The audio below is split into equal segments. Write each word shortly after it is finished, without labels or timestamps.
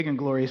And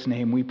glorious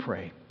name we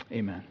pray.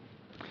 Amen.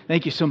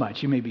 Thank you so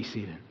much. You may be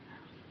seated.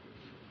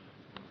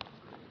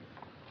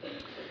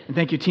 And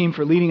thank you, team,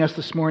 for leading us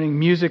this morning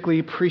musically.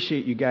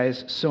 Appreciate you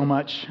guys so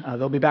much.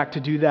 They'll be back to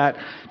do that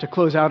to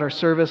close out our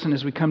service. And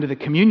as we come to the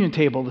communion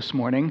table this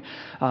morning,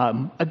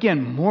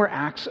 again, more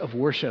acts of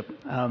worship.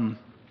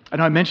 I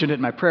know I mentioned it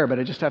in my prayer, but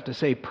I just have to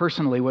say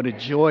personally what a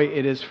joy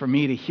it is for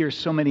me to hear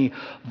so many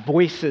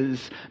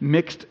voices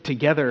mixed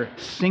together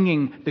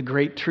singing the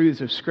great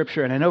truths of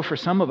Scripture. And I know for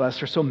some of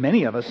us, or so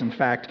many of us, in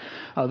fact,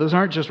 those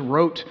aren't just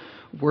rote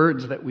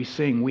words that we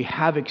sing. We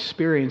have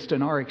experienced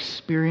and are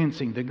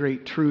experiencing the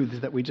great truths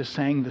that we just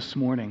sang this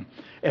morning.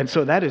 And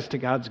so that is to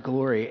God's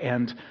glory.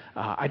 And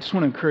I just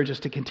want to encourage us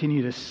to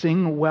continue to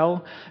sing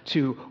well,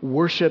 to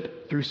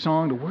worship through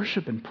song, to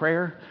worship in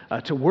prayer,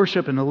 to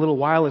worship in a little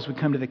while as we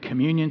come to the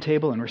communion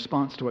table in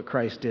response to what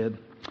Christ did.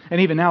 And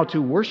even now to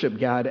worship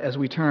God as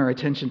we turn our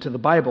attention to the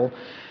Bible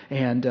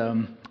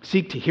and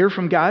seek to hear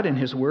from God in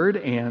His Word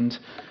and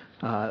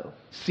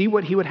see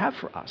what He would have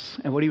for us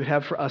and what He would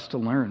have for us to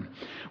learn.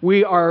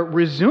 We are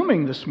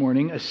resuming this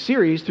morning a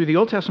series through the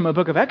Old Testament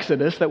book of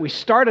Exodus that we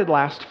started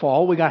last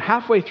fall. We got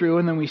halfway through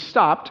and then we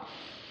stopped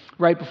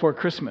right before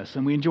Christmas.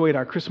 And we enjoyed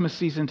our Christmas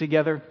season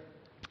together.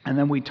 And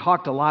then we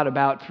talked a lot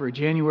about, for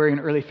January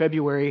and early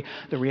February,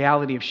 the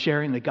reality of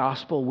sharing the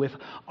gospel with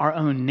our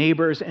own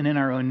neighbors and in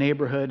our own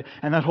neighborhood.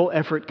 And that whole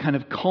effort kind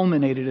of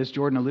culminated, as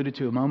Jordan alluded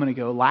to a moment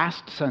ago,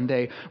 last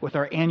Sunday with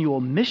our annual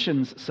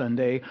Missions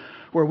Sunday,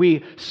 where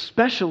we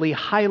specially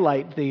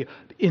highlight the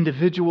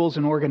individuals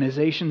and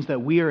organizations that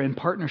we are in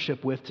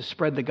partnership with to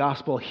spread the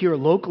gospel here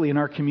locally in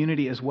our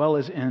community as well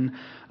as in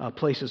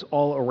places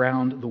all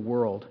around the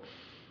world.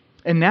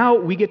 And now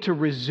we get to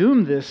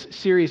resume this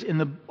series in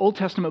the Old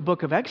Testament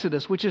book of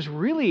Exodus, which is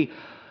really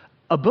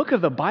a book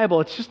of the Bible.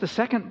 It's just the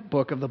second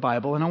book of the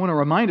Bible. And I want to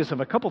remind us of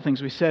a couple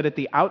things we said at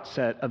the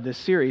outset of this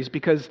series,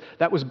 because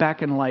that was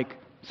back in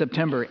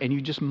September, and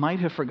you just might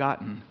have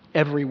forgotten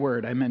every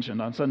word I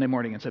mentioned on Sunday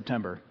morning in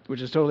September,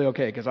 which is totally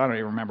okay, because I don't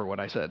even remember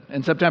what I said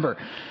in September.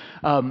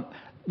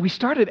 We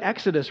started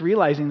Exodus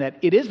realizing that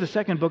it is the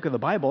second book of the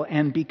Bible,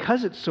 and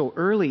because it's so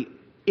early,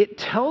 it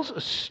tells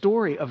a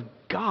story of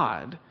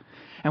God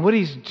and what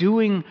He's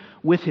doing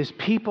with His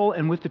people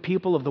and with the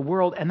people of the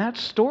world. And that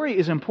story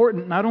is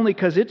important not only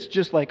because it's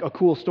just like a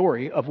cool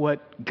story of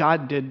what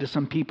God did to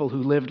some people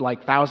who lived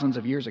like thousands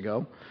of years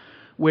ago,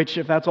 which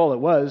if that's all it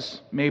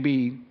was,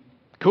 maybe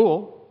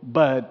cool,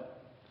 but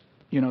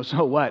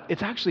so what?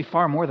 It's actually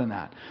far more than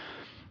that.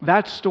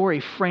 That story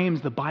frames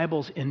the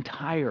Bible's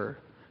entire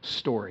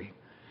story.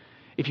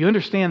 If you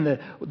understand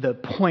the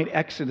point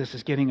Exodus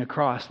is getting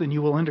across, then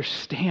you will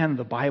understand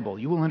the Bible.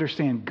 You will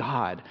understand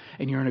God,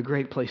 and you're in a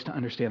great place to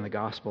understand the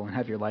gospel and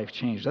have your life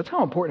changed. That's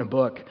how important a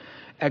book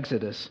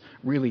Exodus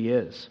really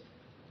is.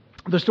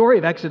 The story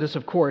of Exodus,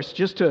 of course,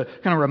 just to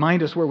kind of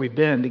remind us where we've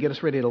been, to get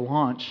us ready to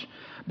launch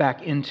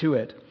back into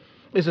it,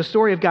 is a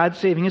story of God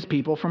saving His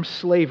people from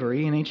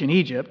slavery in ancient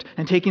Egypt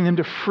and taking them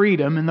to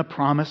freedom in the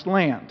Promised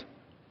Land.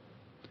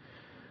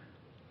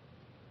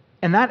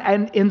 And that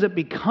ends up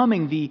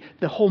becoming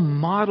the whole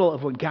model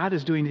of what God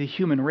is doing to the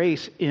human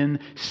race in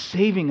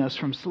saving us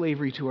from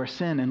slavery to our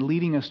sin and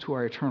leading us to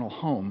our eternal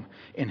home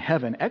in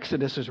heaven.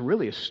 Exodus is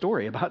really a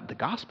story about the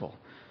gospel.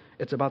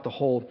 It's about the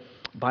whole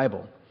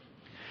Bible.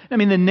 I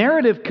mean, the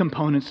narrative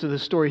components to the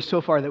story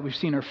so far that we've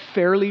seen are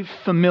fairly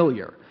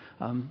familiar.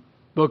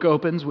 Book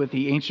opens with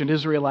the ancient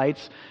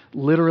Israelites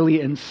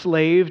literally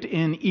enslaved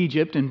in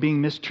Egypt and being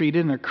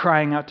mistreated, and they're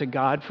crying out to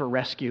God for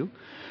rescue.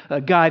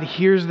 God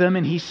hears them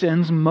and He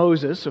sends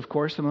Moses, of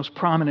course, the most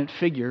prominent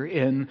figure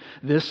in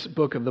this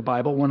book of the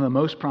Bible, one of the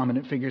most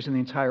prominent figures in the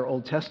entire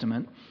Old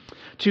Testament,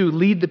 to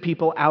lead the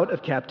people out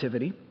of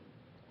captivity.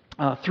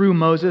 Through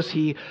Moses,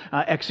 he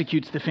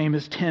executes the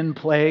famous 10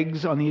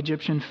 plagues on the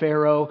Egyptian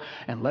Pharaoh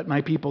and let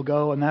my people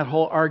go, and that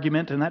whole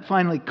argument. And that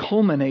finally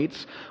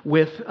culminates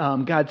with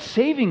God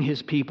saving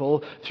His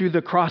people through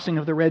the crossing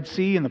of the Red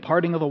Sea and the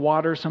parting of the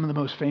water, some of the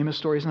most famous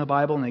stories in the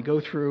Bible. And they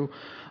go through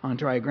on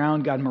dry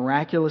ground. God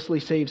miraculously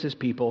saves His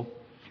people.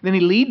 Then He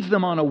leads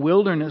them on a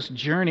wilderness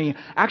journey,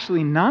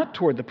 actually not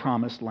toward the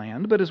Promised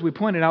Land, but as we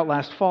pointed out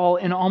last fall,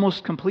 in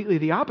almost completely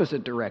the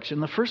opposite direction.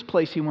 The first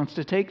place He wants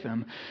to take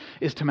them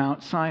is to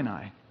Mount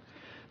Sinai.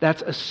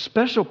 That's a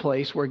special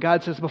place where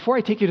God says, before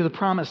I take you to the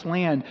Promised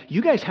Land,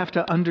 you guys have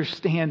to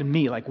understand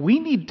me. We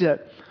need to,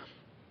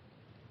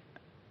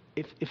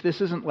 if this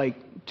isn't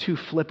too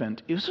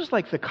flippant, this is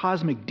like the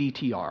cosmic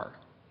DTR,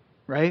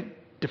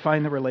 right?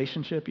 Define the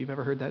relationship. You've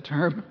ever heard that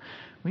term?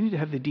 We need to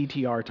have the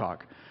DTR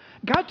talk.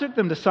 God took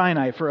them to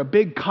Sinai for a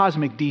big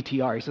cosmic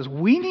DTR. He says,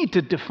 we need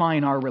to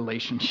define our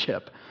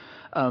relationship.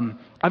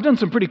 I've done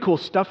some pretty cool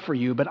stuff for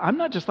you, but I'm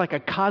not just like a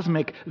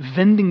cosmic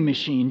vending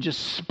machine just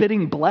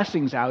spitting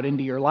blessings out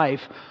into your life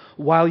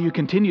while you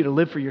continue to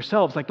live for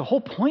yourselves. The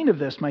whole point of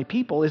this, my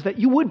people, is that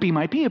you would be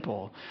my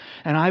people,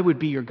 and I would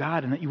be your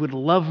God, and that you would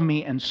love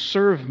me and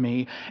serve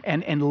me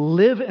and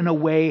live in a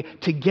way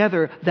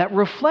together that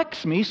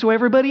reflects me so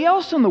everybody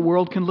else in the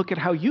world can look at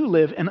how you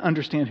live and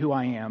understand who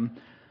I am,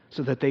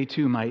 so that they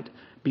too might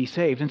be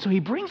saved. And so he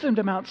brings them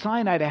to Mount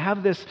Sinai to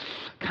have this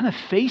kind of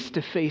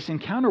face-to-face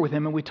encounter with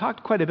him, and we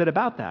talked quite a bit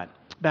about that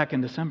back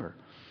in December.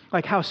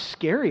 Like how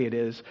scary it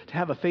is to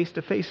have a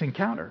face-to-face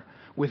encounter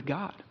with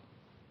God.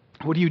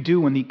 What do you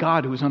do when the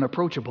God who is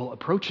unapproachable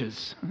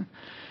approaches?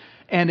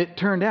 And it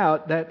turned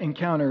out that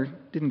encounter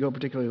didn't go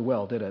particularly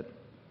well, did it?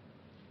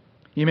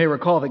 You may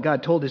recall that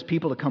God told his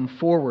people to come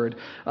forward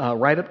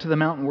right up to the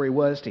mountain where he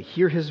was to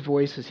hear his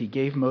voice as he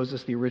gave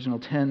Moses the original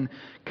 10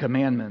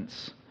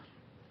 commandments.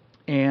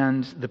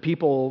 And the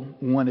people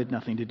wanted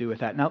nothing to do with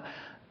that. Now,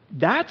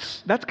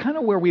 that's kind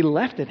of where we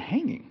left it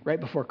hanging right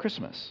before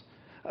Christmas.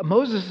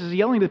 Moses is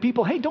yelling to the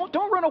people, hey,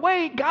 don't run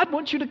away. God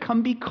wants you to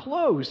come be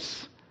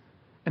close.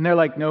 And they're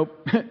like,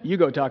 nope, you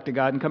go talk to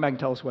God and come back and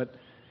tell us what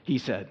he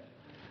said.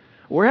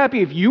 We're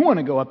happy if you want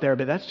to go up there,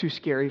 but that's too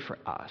scary for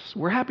us.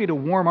 We're happy to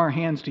warm our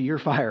hands to your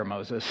fire,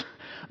 Moses,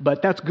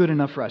 but that's good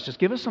enough for us. Just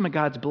give us some of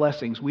God's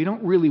blessings. We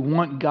don't really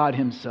want God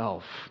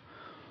himself.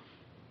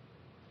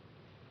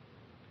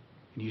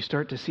 And you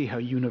start to see how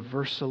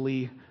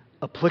universally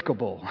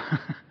applicable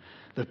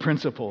the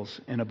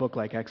principles in a book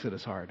like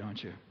Exodus are,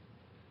 don't you?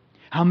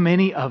 How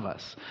many of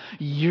us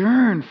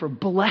yearn for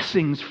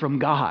blessings from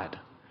God?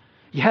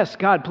 Yes,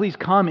 God, please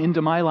come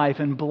into my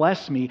life and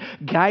bless me,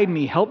 guide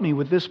me, help me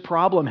with this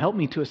problem, help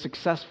me to a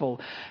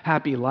successful,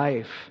 happy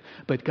life.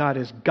 But God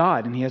is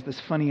God, and he has this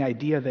funny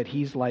idea that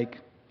he's like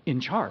in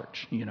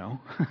charge, you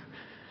know.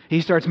 He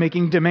starts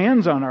making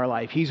demands on our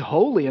life. He's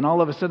holy, and all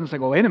of a sudden it's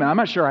like, well, wait a minute, I'm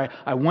not sure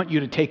I want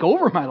you to take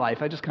over my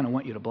life. I just kind of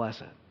want you to bless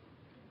it.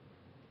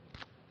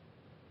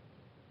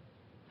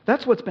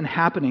 That's what's been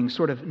happening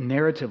sort of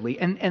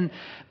narratively.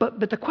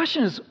 But the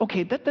question is,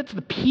 okay, that's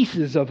the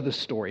pieces of the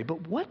story,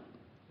 but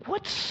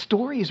what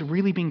story is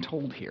really being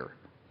told here?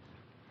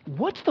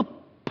 What's the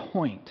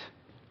point?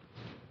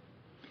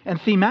 And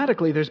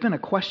thematically, there's been a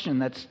question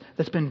that's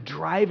been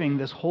driving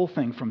this whole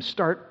thing from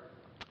start,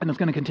 and it's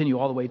going to continue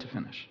all the way to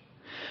finish.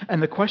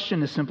 And the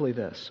question is simply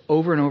this.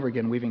 Over and over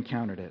again, we've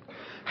encountered it.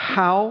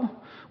 How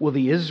will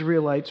the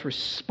Israelites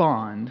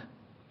respond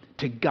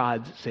to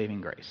God's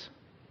saving grace?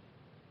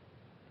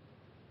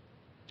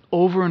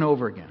 Over and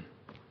over again.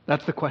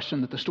 That's the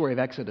question that the story of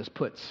Exodus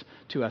puts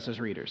to us as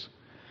readers.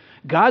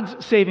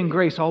 God's saving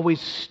grace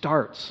always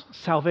starts.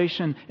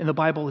 Salvation in the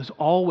Bible is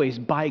always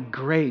by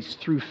grace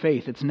through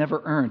faith. It's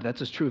never earned.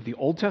 That's as true of the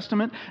Old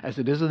Testament as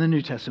it is of the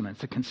New Testament.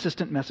 It's a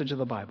consistent message of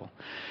the Bible.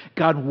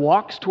 God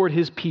walks toward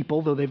his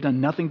people, though they've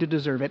done nothing to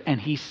deserve it, and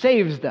he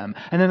saves them.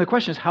 And then the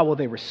question is, how will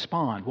they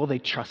respond? Will they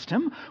trust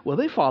him? Will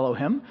they follow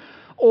him?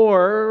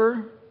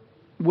 Or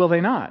will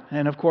they not?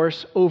 And of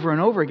course, over and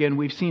over again,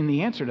 we've seen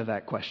the answer to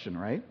that question,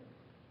 right?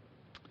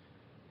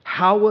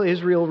 How will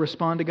Israel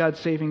respond to God's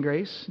saving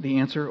grace? The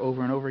answer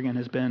over and over again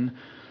has been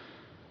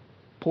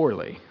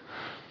poorly.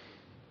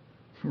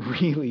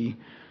 Really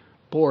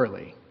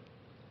poorly.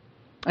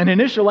 An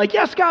initial like,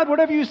 yes, God,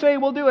 whatever you say,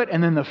 we'll do it.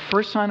 And then the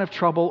first sign of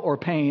trouble or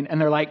pain, and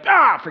they're like,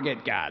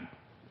 forget God.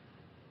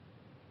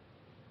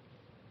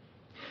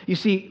 You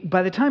see,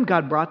 by the time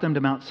God brought them to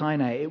Mount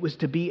Sinai, it was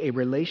to be a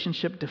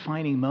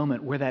relationship-defining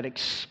moment where that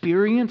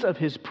experience of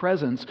his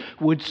presence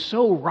would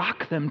so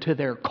rock them to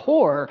their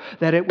core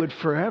that it would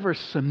forever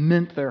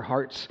cement their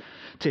hearts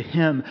to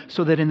him,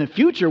 so that in the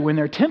future, when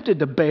they're tempted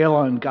to bail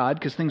on God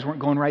because things weren't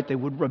going right, they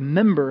would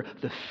remember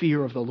the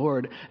fear of the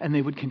Lord and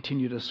they would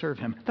continue to serve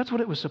him. That's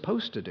what it was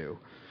supposed to do.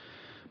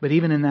 But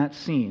even in that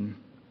scene,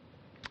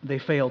 they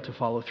failed to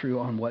follow through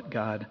on what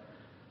God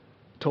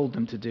told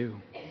them to do.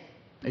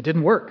 It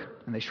didn't work,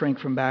 and they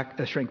shrank back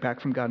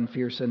from God in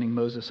fear, sending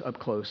Moses up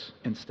close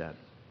instead.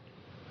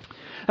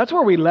 That's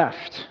where we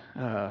left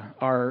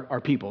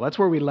our people. That's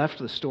where we left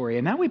the story.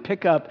 And now we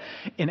pick up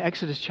in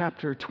Exodus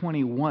chapter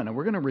 21, and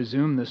we're going to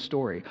resume this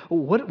story.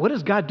 What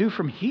does God do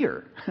from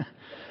here?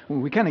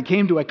 We kind of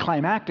came to a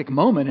climactic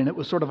moment, and it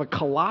was sort of a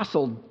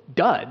colossal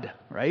dud,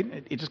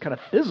 right? It just kind of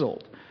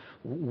fizzled.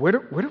 Where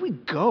do we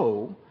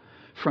go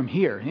from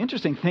here? The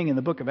interesting thing in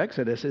the book of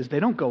Exodus is they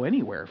don't go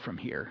anywhere from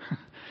here.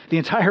 The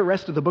entire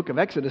rest of the book of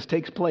Exodus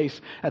takes place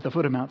at the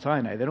foot of Mount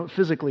Sinai. They don't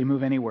physically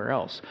move anywhere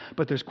else,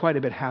 but there's quite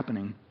a bit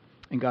happening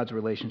in God's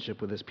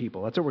relationship with his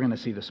people. That's what we're going to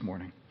see this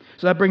morning.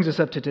 So that brings us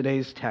up to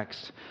today's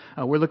text.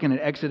 We're looking at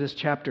Exodus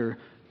chapter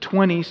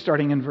 20,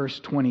 starting in verse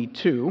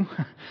 22.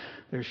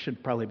 There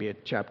should probably be a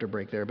chapter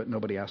break there, but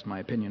nobody asked my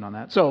opinion on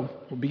that. So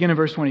we'll begin in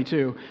verse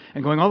 22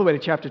 and going all the way to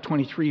chapter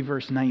 23,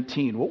 verse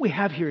 19. What we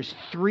have here is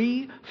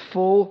 3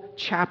 full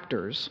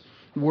chapters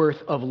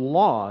worth of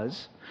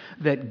laws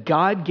that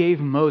God gave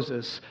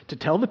Moses to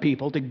tell the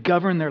people to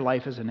govern their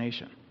life as a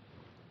nation.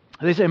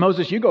 They say,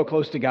 Moses, you go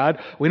close to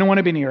God. We don't want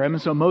to be near him.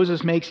 And so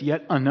Moses makes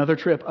yet another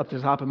trip up to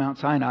the top of Mount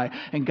Sinai,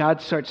 and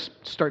God starts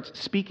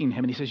speaking to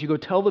him. And he says, you go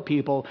tell the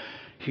people,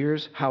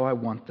 here's how I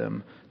want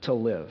them to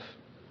live.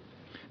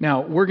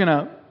 Now, we're going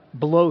to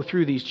blow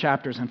through these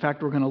chapters. In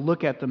fact, we're going to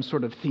look at them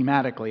sort of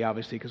thematically,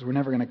 obviously, because we're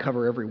never going to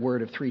cover every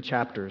word of 3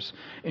 chapters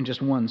in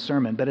just one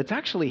sermon. But it's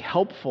actually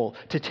helpful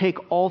to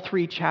take all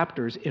 3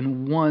 chapters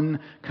in one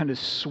kind of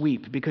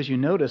sweep, because you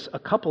notice a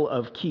couple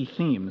of key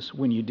themes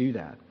when you do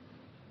that.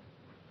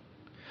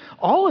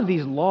 All of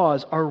these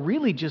laws are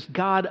really just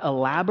God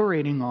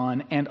elaborating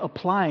on and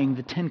applying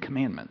the Ten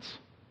Commandments.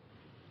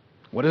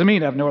 What does it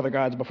mean to have no other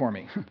gods before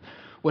me?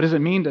 What does it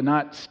mean to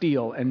not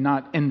steal and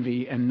not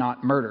envy and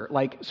not murder?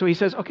 So he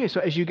says, okay,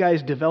 so as you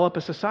guys develop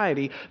a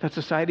society, that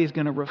society is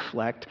going to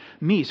reflect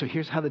me. So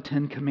here's how the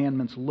Ten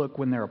Commandments look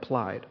when they're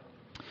applied.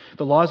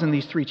 The laws in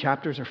these 3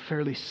 chapters are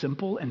fairly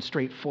simple and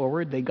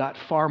straightforward. They got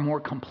far more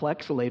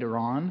complex later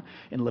on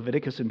in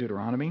Leviticus and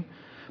Deuteronomy.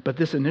 But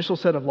this initial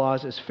set of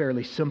laws is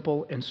fairly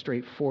simple and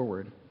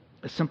straightforward.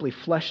 A simply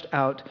fleshed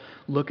out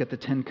look at the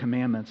Ten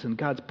Commandments, and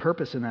God's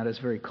purpose in that is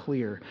very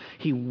clear.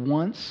 He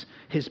wants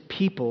his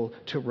people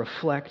to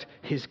reflect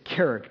his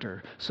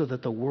character so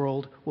that the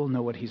world will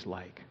know what he's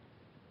like.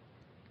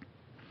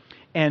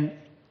 And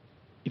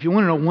if you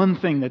want to know one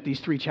thing that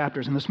these 3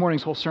 chapters and this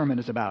morning's whole sermon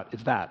is about,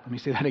 it's that. Let me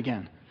say that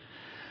again.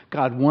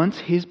 God wants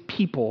his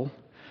people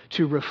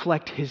to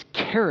reflect his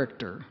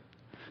character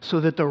so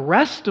that the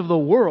rest of the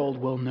world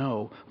will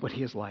know what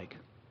he is like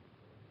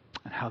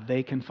and how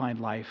they can find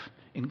life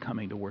in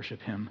coming to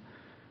worship him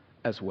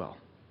as well.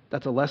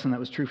 That's a lesson that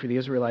was true for the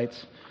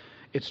Israelites.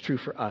 It's true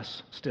for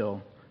us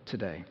still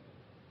today.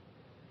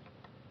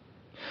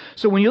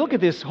 So when you look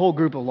at this whole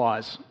group of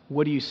laws,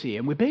 what do you see?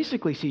 And we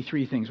basically see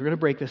 3 things. We're going to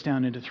break this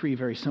down into 3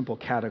 very simple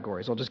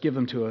categories. I'll just give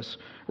them to us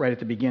right at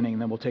the beginning,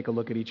 and then we'll take a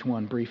look at each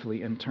one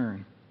briefly in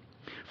turn.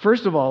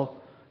 First of all,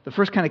 the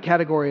first kind of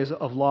categories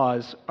of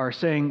laws are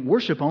saying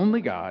worship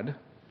only God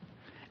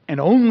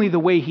and only the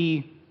way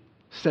he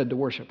said to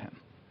worship him.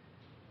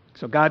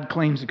 So God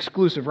claims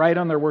exclusive right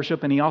on their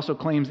worship, and he also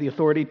claims the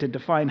authority to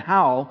define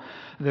how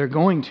they're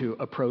going to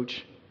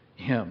approach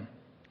him.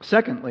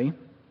 Secondly,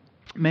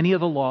 many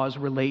of the laws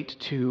relate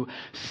to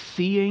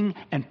seeing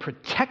and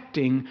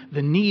protecting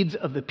the needs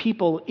of the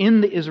people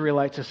in the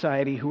Israelite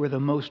society who are the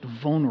most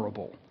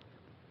vulnerable,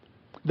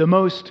 the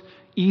most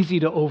easy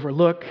to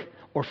overlook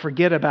or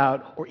forget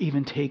about or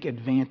even take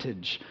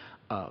advantage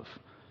of.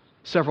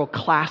 Several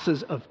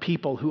classes of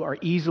people who are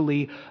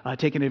easily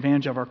taken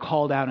advantage of are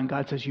called out, and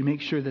God says you make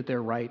sure that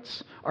their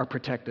rights are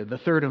protected. The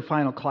third and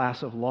final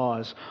class of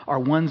laws are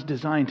ones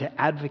designed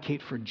to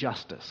advocate for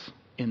justice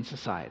in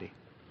society,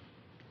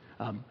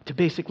 to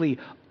basically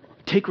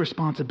take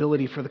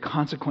responsibility for the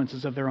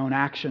consequences of their own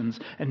actions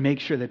and make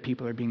sure that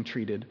people are being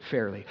treated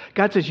fairly.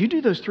 God says you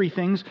do those 3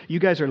 things, you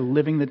guys are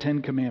living the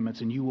 10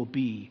 Commandments, and you will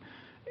be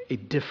a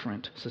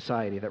different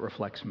society that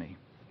reflects me.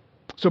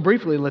 So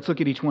briefly, let's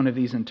look at each one of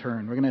these in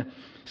turn. We're going to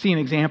see an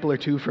example or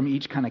 2 from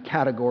each kind of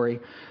category.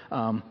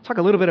 Talk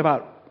a little bit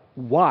about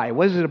why.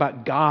 What is it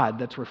about God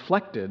that's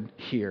reflected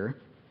here?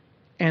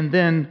 And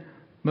then,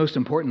 most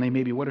importantly,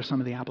 maybe what are some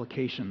of the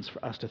applications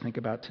for us to think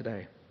about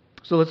today?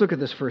 So let's look at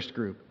this first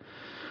group.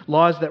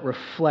 Laws that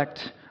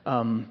reflect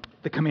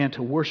the command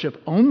to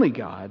worship only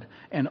God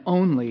and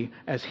only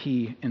as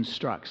he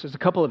instructs. There's a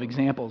couple of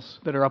examples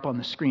that are up on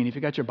the screen. If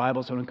you got your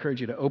Bibles, I would encourage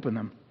you to open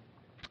them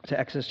to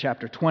Exodus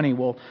chapter 20.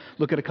 We'll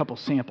look at a couple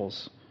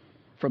samples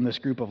from this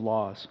group of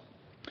laws.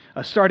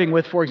 Starting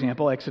with, for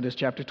example, Exodus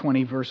chapter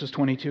 20, verses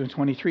 22 and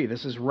 23.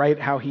 This is right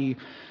how he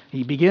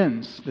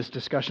begins this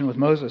discussion with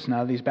Moses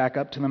now that he's back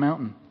up to the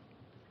mountain.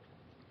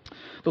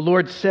 The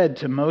Lord said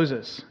to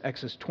Moses,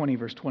 Exodus 20,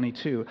 verse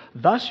 22,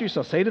 "Thus you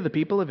shall say to the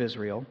people of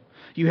Israel,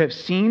 you have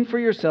seen for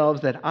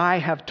yourselves that I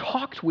have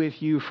talked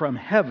with you from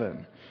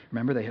heaven."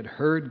 Remember, they had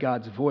heard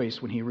God's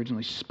voice when he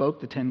originally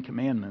spoke the 10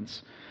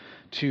 Commandments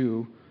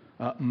to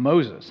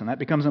Moses. And that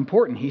becomes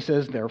important. He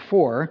says,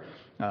 therefore,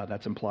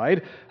 that's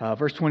implied.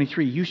 Verse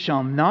 23, "You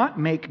shall not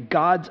make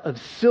gods of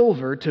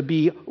silver to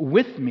be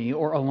with me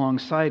or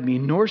alongside me,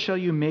 nor shall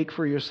you make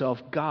for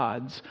yourself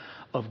gods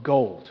of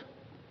gold."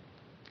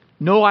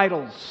 No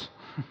idols.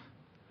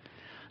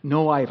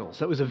 No idols.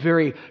 That was a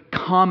very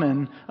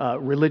common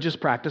religious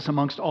practice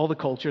amongst all the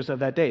cultures of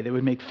that day. They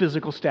would make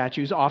physical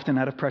statues, often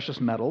out of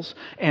precious metals,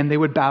 and they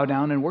would bow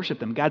down and worship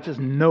them. God says,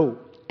 no,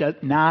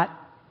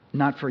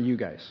 not for you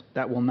guys.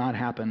 That will not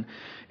happen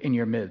in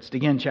your midst.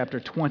 Again,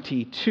 chapter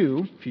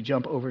 22, if you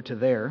jump over to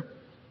there,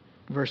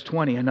 verse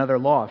 20, another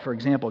law, for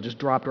example, just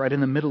dropped right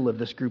in the middle of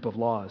this group of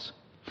laws.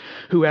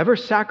 "Whoever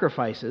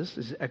sacrifices,"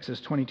 this is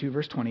Exodus 22,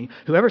 verse 20,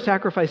 "whoever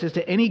sacrifices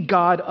to any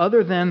god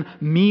other than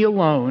me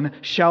alone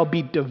shall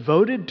be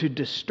devoted to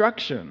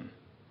destruction."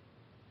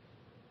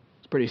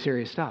 It's pretty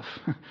serious stuff.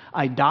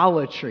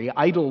 Idolatry,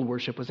 idol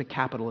worship was a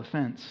capital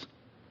offense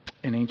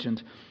in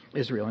ancient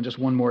Israel. And just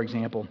one more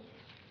example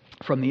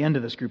from the end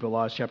of this group of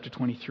laws, chapter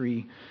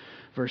 23,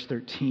 verse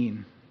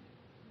 13.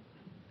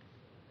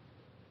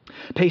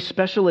 "Pay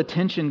special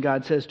attention,"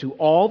 God says, "to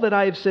all that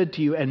I have said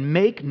to you, and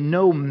make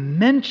no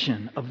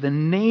mention of the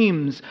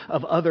names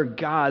of other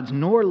gods,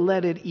 nor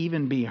let it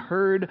even be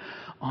heard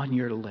on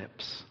your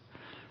lips."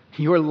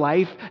 Your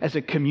life as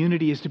a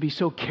community is to be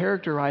so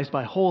characterized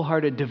by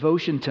wholehearted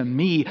devotion to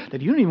me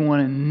that you don't even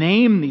want to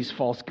name these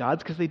false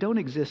gods because they don't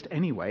exist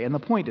anyway. And the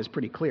point is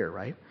pretty clear,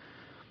 right?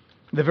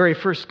 The very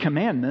first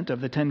commandment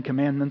of the 10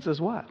 Commandments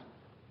is what?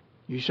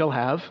 You shall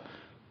have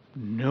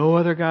no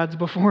other gods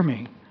before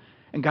me.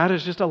 And God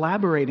is just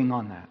elaborating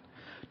on that.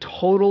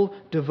 Total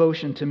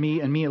devotion to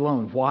me and me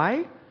alone.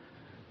 Why?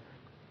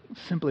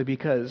 Simply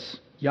because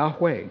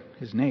Yahweh,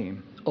 his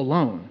name,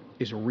 alone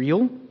is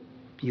real,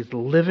 he is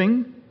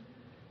living,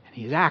 and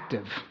he is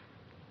active.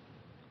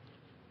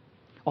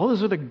 All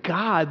those other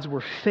gods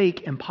were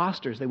fake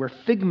imposters. They were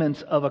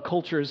figments of a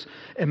culture's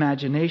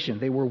imagination.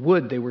 They were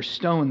wood, they were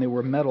stone, they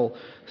were metal,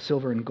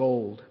 silver, and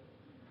gold.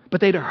 But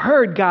they'd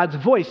heard God's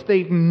voice.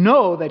 They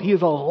know that he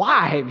is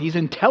alive, he's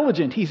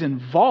intelligent, he's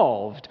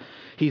involved,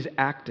 he's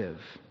active.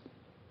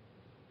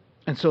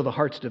 And so the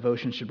heart's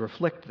devotion should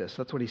reflect this.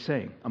 That's what he's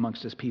saying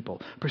amongst his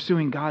people.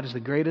 Pursuing God as the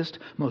greatest,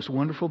 most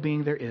wonderful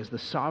being there is, the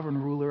sovereign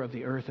ruler of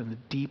the earth and the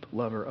deep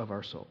lover of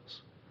our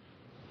souls.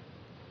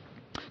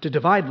 To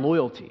divide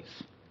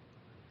loyalties,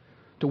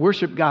 to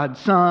worship God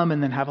some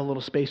and then have a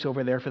little space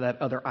over there for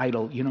that other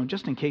idol,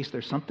 just in case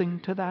there's something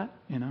to that,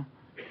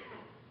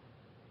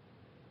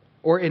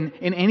 Or in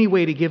any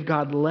way to give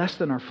God less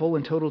than our full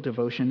and total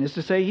devotion is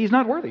to say he's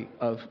not worthy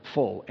of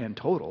full and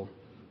total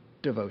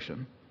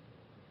devotion.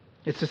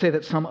 It's to say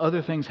that some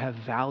other things have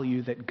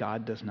value that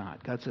God does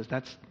not. God says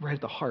that's right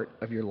at the heart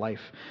of your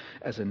life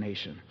as a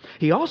nation.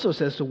 He also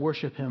says to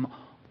worship him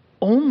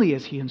only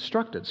as he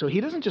instructed. So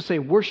he doesn't just say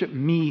worship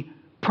me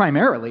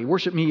primarily,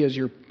 worship me as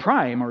your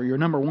prime or your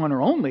number one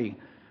or only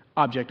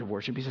object of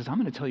worship. He says, I'm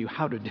going to tell you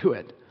how to do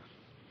it.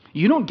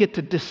 You don't get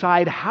to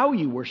decide how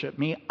you worship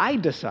me. I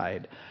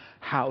decide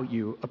how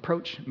you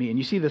approach me. And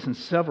you see this in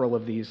several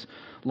of these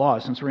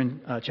laws. Since we're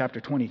in chapter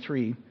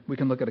 23, we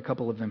can look at a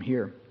couple of them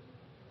here.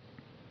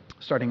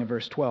 Starting at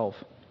verse 12.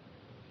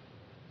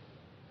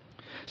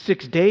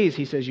 6 days,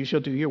 he says, you shall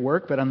do your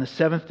work, but on the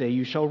seventh day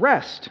you shall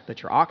rest,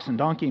 that your ox and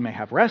donkey may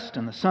have rest,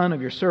 and the son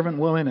of your servant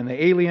woman and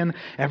the alien,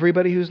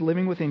 everybody who's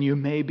living within you,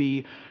 may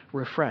be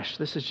refreshed.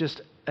 This is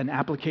just an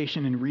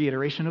application and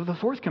reiteration of the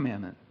fourth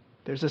commandment.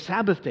 There's a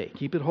Sabbath day,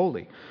 keep it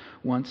holy,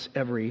 once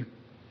every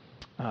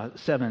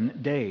 7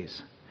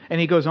 days. And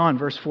he goes on,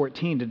 verse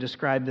 14, to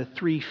describe the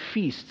 3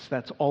 feasts.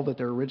 That's all that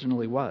there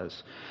originally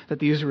was, that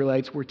the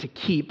Israelites were to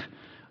keep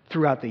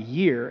throughout the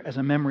year as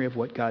a memory of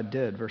what God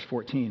did. Verse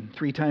 14,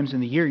 3 times in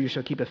the year you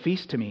shall keep a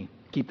feast to me.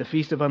 Keep the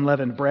feast of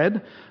unleavened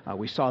bread.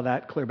 We saw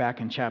that clear back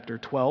in chapter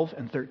 12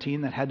 and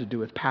 13. That had to do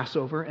with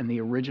Passover and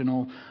the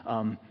original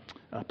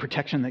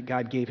protection that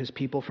God gave his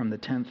people from the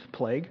 10th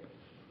plague.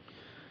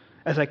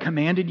 As I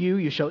commanded you,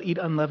 you shall eat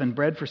unleavened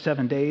bread for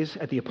 7 days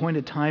at the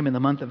appointed time in the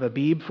month of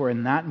Abib, for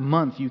in that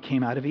month you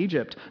came out of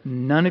Egypt.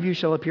 None of you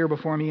shall appear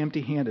before me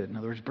empty-handed. In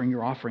other words, bring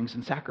your offerings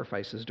and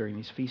sacrifices during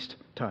these feast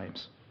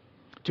times.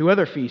 2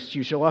 other feasts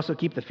you shall also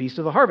keep: the feast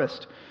of the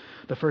harvest,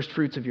 the first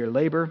fruits of your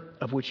labor,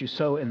 of which you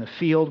sow in the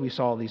field. We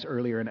saw these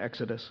earlier in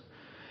Exodus.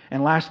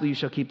 And lastly, you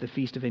shall keep the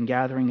feast of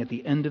ingathering at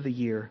the end of the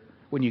year,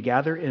 when you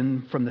gather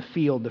in from the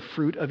field the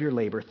fruit of your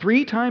labor.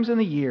 3 times in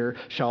the year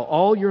shall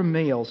all your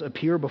males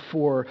appear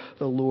before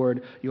the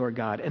Lord your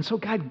God. And so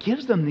God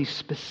gives them these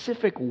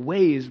specific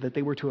ways that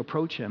they were to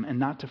approach him and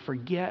not to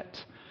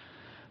forget,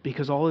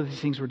 because all of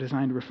these things were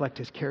designed to reflect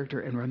his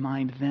character and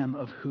remind them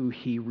of who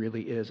he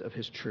really is, of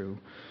his true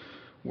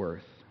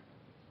worth.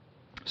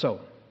 So,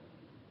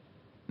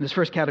 in this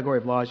first category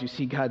of laws, you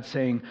see God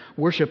saying,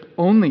 worship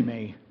only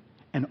me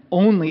and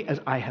only as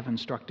I have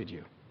instructed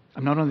you.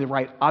 I'm not only the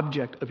right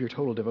object of your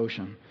total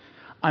devotion,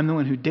 I'm the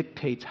one who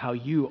dictates how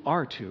you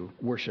are to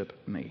worship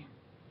me.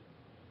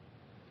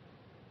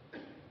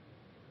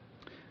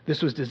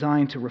 This was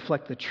designed to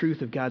reflect the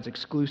truth of God's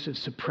exclusive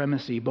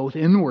supremacy, both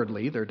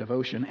inwardly, their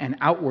devotion, and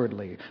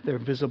outwardly, their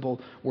visible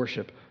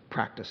worship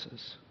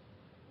practices.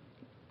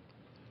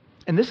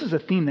 And this is a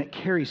theme that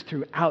carries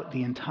throughout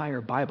the entire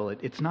Bible.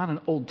 It's not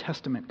an Old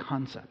Testament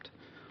concept.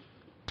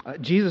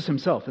 Jesus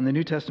himself in the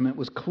New Testament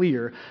was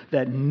clear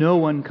that no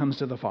one comes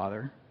to the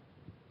Father,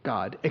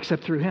 God,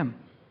 except through him.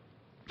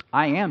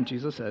 I am,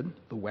 Jesus said,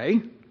 the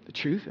way, the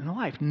truth, and the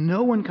life.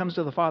 No one comes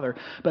to the Father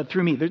but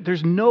through me.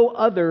 There's no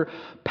other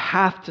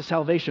path to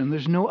salvation.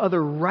 There's no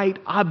other right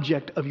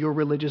object of your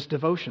religious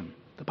devotion.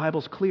 The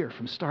Bible's clear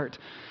from start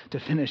to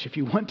finish. If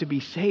you want to be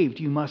saved,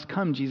 you must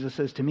come, Jesus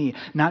says, to me.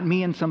 Not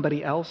me and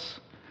somebody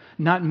else.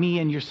 Not me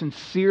and your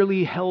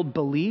sincerely held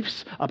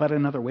beliefs about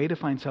another way to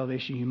find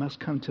salvation. You must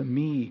come to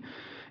me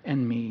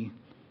and me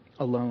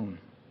alone.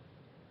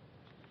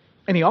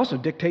 And he also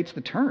dictates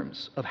the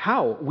terms of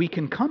how we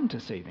can come to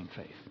saving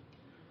faith.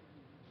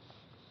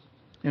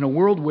 In a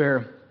world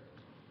where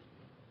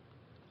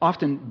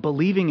often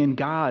believing in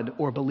God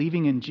or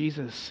believing in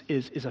Jesus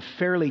is a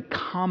fairly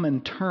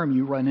common term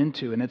you run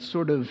into, and it's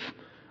sort of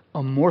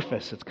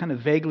amorphous. It's kind of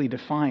vaguely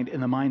defined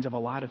in the minds of a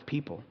lot of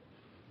people.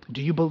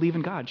 Do you believe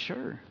in God?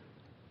 Sure.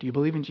 Do you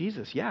believe in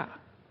Jesus? Yeah.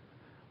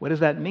 What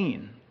does that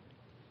mean?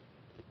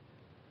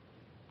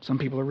 Some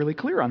people are really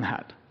clear on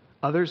that.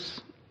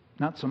 Others,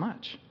 not so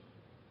much.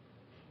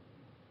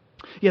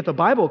 Yet the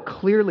Bible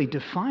clearly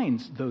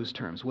defines those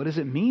terms. What does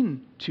it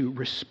mean to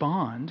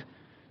respond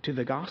to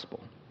the gospel?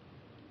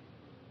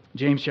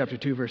 James chapter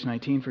 2, verse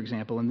 19, for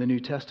example, in the New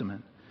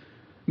Testament,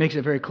 makes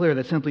it very clear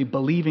that simply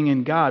believing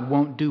in God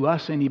won't do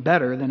us any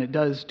better than it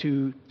does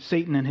to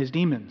Satan and his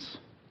demons.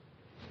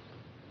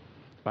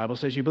 The Bible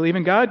says you believe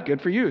in God,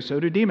 good for you, so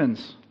do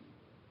demons.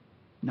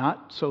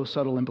 Not so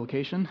subtle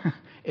implication.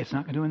 It's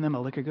not going to do them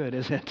a lick of good,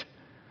 is it?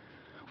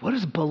 What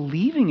does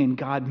believing in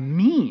God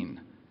mean?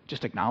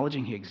 Just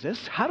acknowledging he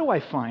exists? How do I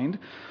find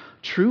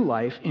true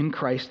life in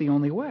Christ the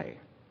only way?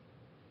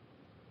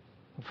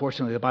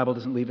 Unfortunately, the Bible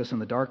doesn't leave us in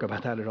the dark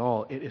about that at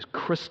all. It is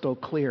crystal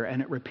clear,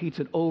 and it repeats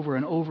it over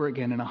and over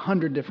again in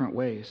 100 different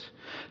ways.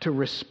 To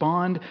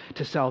respond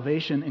to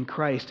salvation in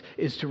Christ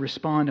is to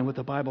respond in what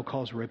the Bible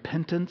calls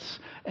repentance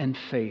and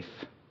faith.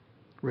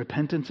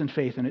 Repentance and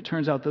faith. And it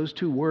turns out those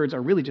two words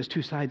are really just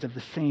two sides of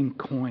the same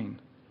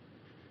coin.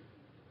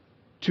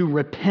 To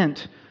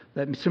repent,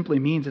 that simply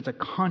means it's a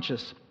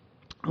conscious,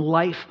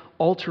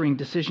 life-altering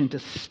decision to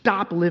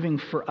stop living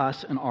for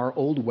us in our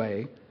old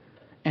way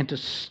and to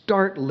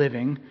start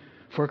living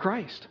for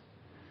Christ.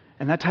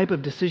 And that type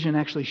of decision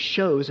actually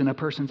shows in a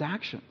person's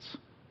actions.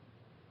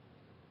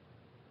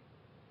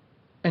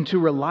 And to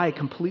rely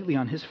completely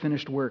on his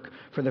finished work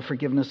for the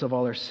forgiveness of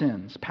all our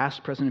sins,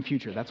 past, present, and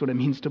future. That's what it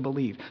means to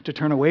believe. To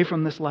turn away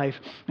from this life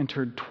and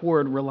turn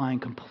toward relying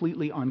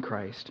completely on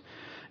Christ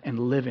and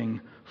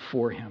living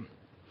for him.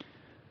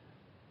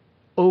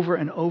 Over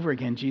and over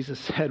again, Jesus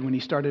said when he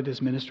started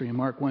his ministry in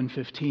Mark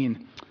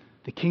 1:15,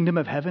 the kingdom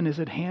of heaven is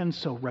at hand,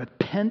 so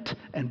repent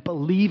and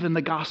believe in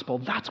the gospel.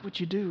 That's what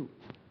you do.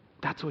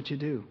 That's what you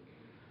do.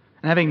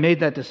 And having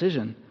made that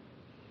decision,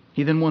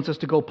 he then wants us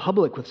to go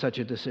public with such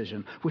a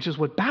decision, which is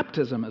what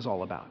baptism is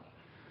all about.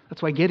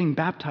 That's why getting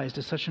baptized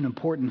is such an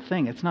important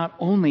thing. It's not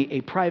only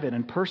a private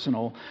and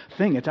personal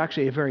thing, it's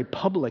actually a very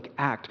public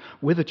act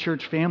with a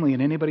church family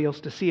and anybody else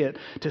to see it,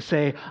 to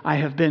say, I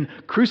have been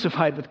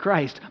crucified with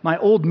Christ. My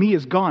old me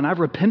is gone. I've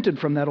repented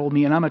from that old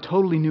me, and I'm a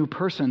totally new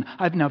person.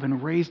 I've now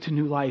been raised to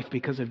new life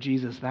because of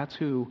Jesus. That's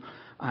who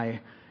I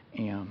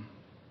am.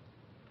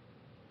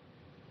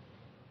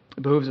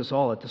 It behooves us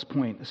all at this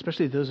point,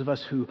 especially those of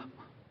us who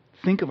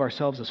think of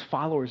ourselves as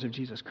followers of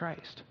Jesus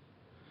Christ,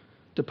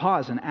 to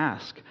pause and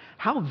ask,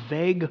 how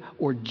vague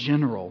or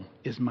general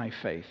is my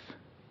faith?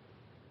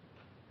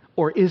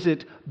 Or is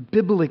it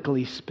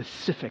biblically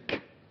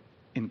specific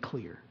and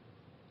clear?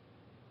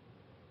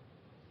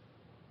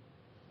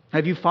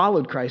 Have you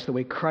followed Christ the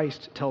way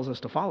Christ tells us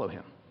to follow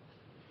him?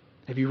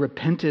 Have you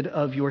repented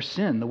of your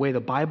sin the way the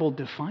Bible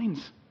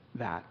defines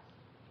that?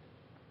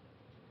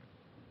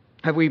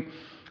 Have we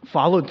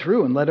followed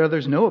through and let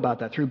others know about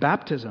that through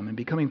baptism and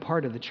becoming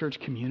part of the church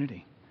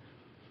community?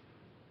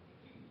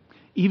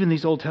 Even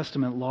these Old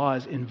Testament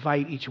laws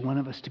invite each one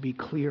of us to be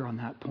clear on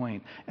that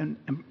point. And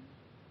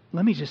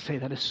let me just say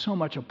that is so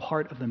much a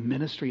part of the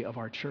ministry of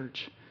our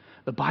church.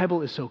 The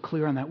Bible is so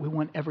clear on that. We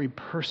want every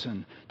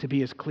person to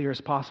be as clear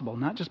as possible,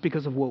 not just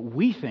because of what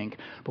we think,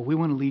 but we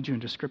want to lead you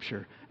into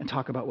Scripture and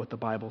talk about what the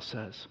Bible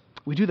says.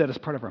 We do that as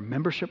part of our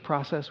membership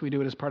process. We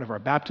do it as part of our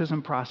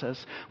baptism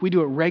process. We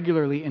do it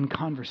regularly in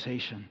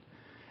conversation.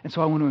 And so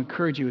I want to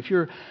encourage you, if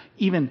you're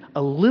even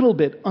a little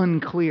bit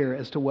unclear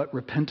as to what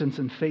repentance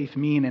and faith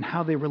mean and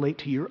how they relate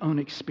to your own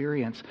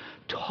experience,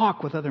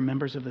 talk with other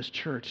members of this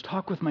church.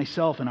 Talk with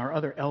myself and our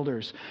other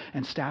elders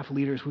and staff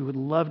leaders. We would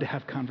love to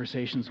have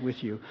conversations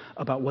with you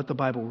about what the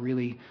Bible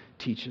really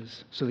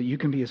teaches so that you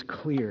can be as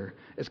clear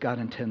as God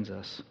intends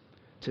us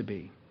to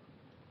be.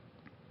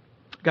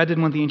 God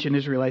didn't want the ancient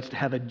Israelites to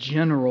have a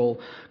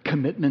general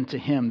commitment to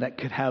him that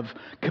could have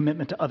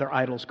commitment to other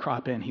idols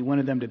crop in. He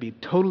wanted them to be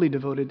totally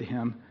devoted to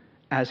him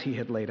as he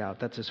had laid out.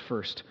 That's his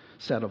first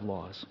set of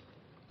laws.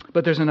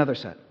 But there's another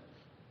set.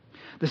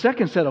 The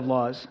second set of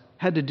laws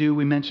had to do,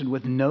 we mentioned,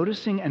 with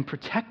noticing and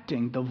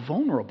protecting the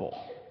vulnerable.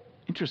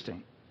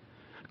 Interesting.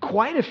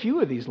 Quite a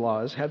few of these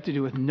laws have to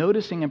do with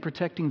noticing and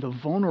protecting the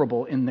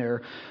vulnerable in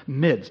their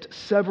midst.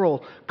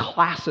 Several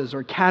classes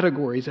or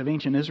categories of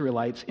ancient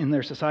Israelites in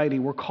their society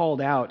were called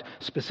out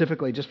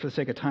specifically. Just for the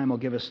sake of time, I'll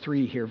give us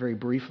three here very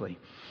briefly.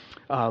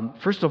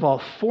 First of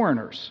all,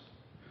 foreigners.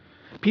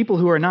 People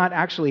who are not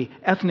actually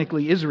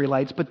ethnically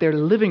Israelites, but they're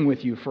living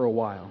with you for a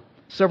while.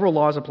 Several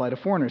laws apply to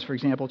foreigners. For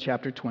example,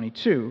 chapter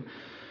 22,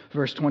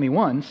 verse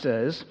 21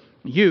 says,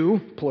 you,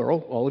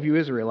 plural, all of you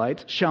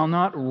Israelites, shall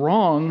not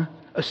wrong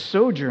a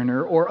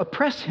sojourner or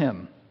oppress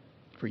him,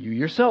 for you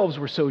yourselves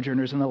were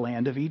sojourners in the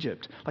land of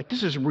Egypt. Like,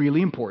 this is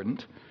really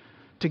important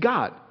to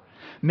God.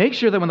 Make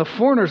sure that when the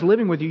foreigner's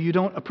living with you, you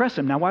don't oppress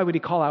him. Now, why would he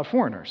call out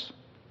foreigners?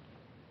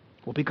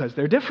 Well, because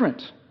they're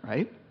different,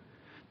 right?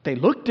 They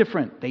look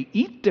different. They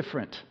eat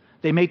different.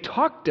 They may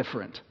talk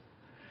different.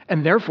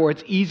 And therefore,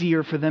 it's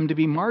easier for them to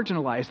be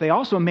marginalized. They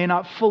also may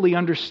not fully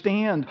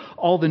understand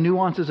all the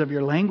nuances of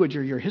your language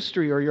or your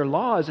history or your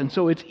laws. And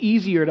so it's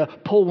easier to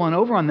pull one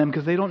over on them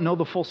because they don't know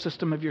the full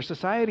system of your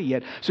society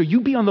yet. So you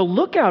be on the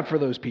lookout for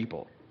those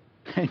people.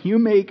 And you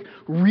make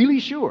really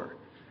sure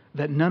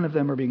that none of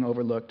them are being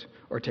overlooked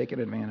or taken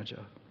advantage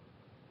of.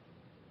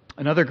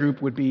 Another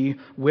group would be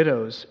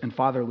widows and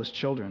fatherless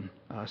children.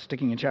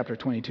 Sticking in chapter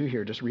 22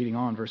 here, just reading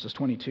on verses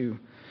 22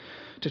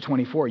 to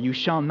 24. You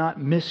shall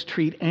not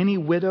mistreat any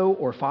widow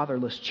or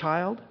fatherless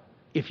child.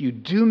 If you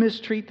do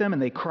mistreat them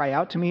and they cry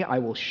out to me, I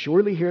will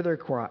surely hear their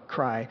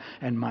cry,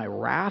 and my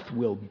wrath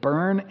will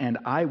burn, and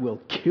I will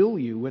kill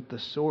you with the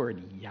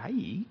sword.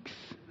 Yikes.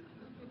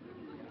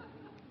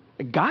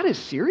 God is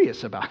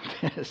serious about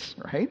this,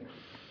 right?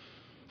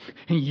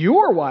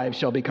 Your wives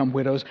shall become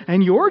widows,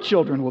 and your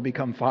children will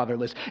become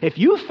fatherless. If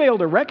you fail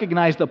to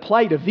recognize the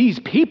plight of these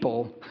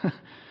people,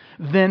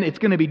 then it's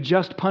going to be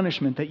just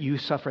punishment that you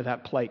suffer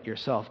that plight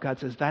yourself. God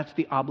says that's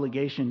the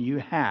obligation you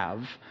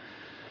have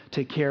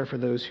to care for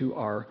those who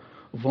are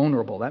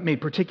vulnerable. That made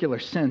particular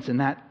sense in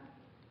that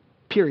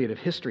period of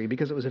history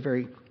because it was a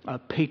very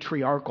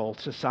patriarchal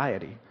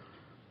society.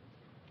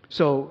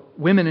 So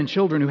women and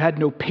children who had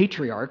no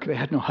patriarch, they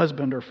had no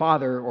husband or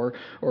father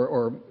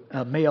or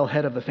a male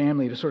head of the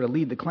family to sort of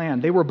lead the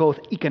clan, they were both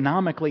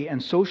economically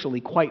and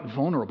socially quite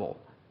vulnerable,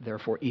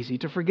 therefore easy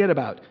to forget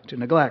about, to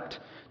neglect,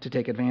 to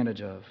take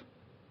advantage of.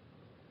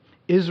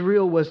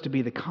 Israel was to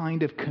be the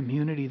kind of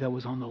community that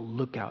was on the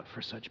lookout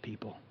for such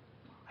people.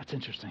 That's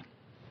interesting.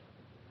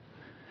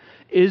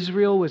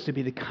 Israel was to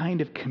be the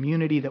kind of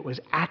community that was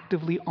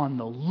actively on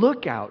the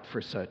lookout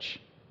for such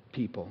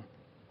people,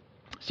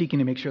 seeking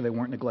to make sure they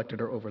weren't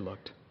neglected or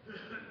overlooked.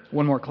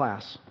 One more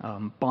class,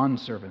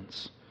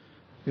 bondservants.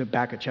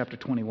 Back at chapter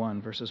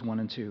 21, verses 1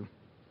 and 2.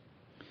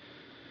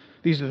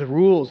 These are the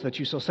rules that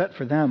you shall set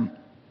for them.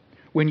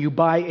 When you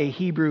buy a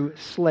Hebrew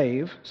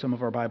slave, some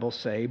of our Bibles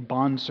say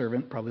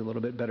bondservant, probably a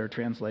little bit better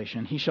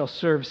translation, he shall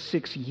serve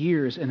 6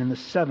 years, and in the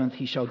 7th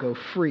he shall go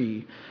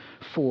free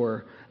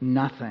for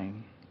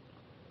nothing.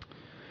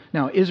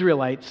 Now,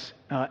 Israelites,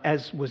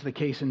 as was the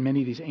case in many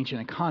of these ancient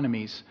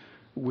economies,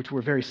 which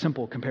were very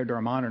simple compared to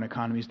our modern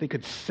economies, they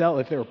could sell,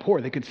 if they were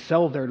poor, they could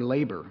sell their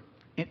labor.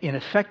 In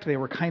effect, they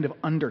were kind of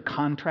under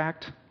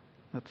contract.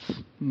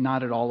 That's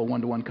not at all a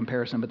one-to-one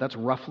comparison, but that's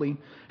roughly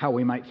how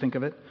we might think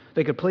of it.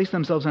 They could place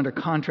themselves under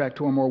contract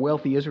to a more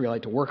wealthy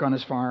Israelite to work on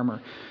his farm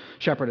or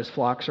shepherd his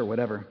flocks or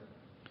whatever.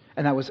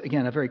 And that was,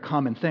 again, a very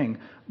common thing.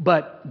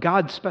 But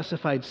God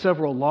specified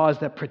several laws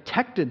that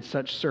protected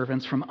such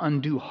servants from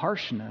undue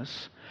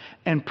harshness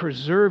and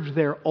preserved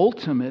their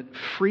ultimate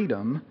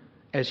freedom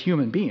as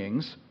human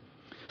beings,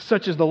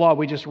 such as the law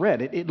we just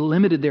read. It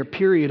limited their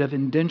period of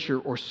indenture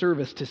or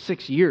service to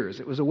 6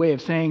 years. It was a way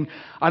of saying,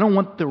 I don't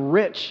want the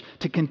rich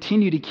to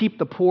continue to keep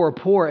the poor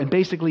poor and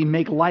basically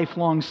make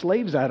lifelong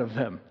slaves out of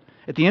them.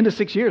 At the end of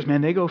 6 years,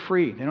 man, they go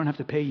free. They don't have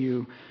to pay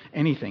you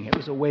anything. It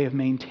was a way of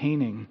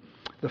maintaining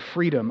the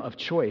freedom of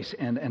choice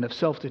and of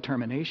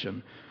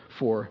self-determination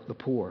for the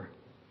poor.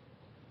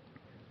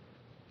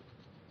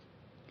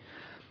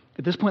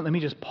 At this point, let me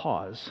just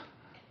pause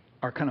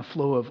our kind of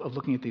flow of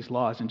looking at these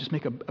laws and just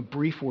make a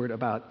brief word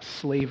about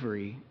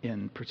slavery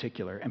in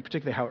particular, and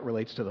particularly how it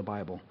relates to the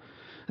Bible.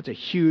 It's a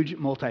huge,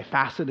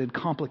 multifaceted,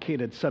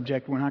 complicated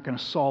subject. We're not going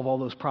to solve all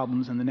those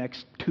problems in the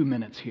next 2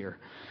 minutes here,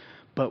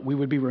 but we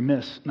would be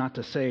remiss not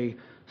to say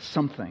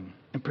something,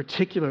 and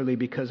particularly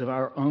because of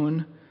our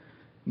own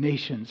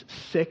nation's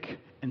sick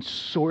and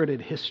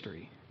sordid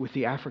history with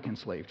the African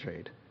slave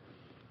trade,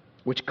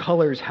 which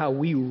colors how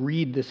we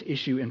read this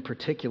issue in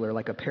particular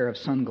like a pair of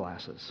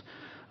sunglasses.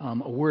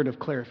 A word of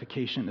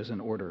clarification is in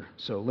order.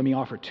 So let me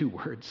offer 2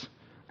 words,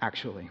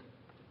 actually.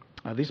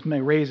 These may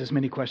raise as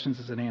many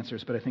questions as it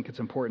answers, but I think it's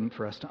important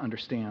for us to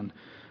understand,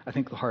 I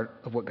think, the heart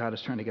of what God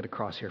is trying to get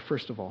across here.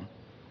 First of all,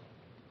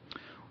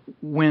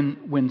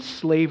 when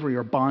slavery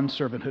or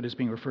bondservanthood is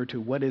being referred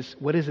to, what is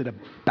it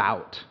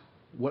about?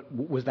 What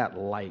was that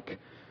like?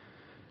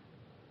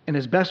 And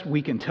as best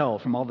we can tell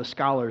from all the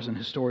scholars and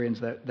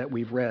historians that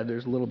we've read,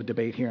 there's a little bit of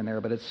debate here and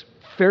there, but it's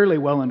fairly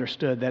well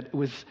understood that it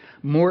was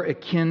more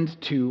akin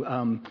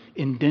to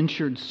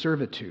indentured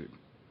servitude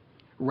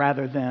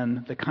rather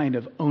than the kind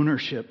of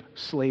ownership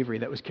slavery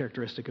that was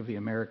characteristic of the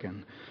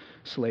American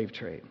slave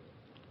trade.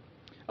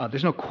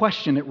 There's no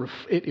question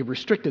it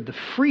restricted the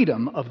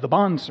freedom of the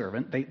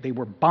bondservant. They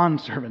were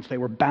bondservants. They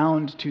were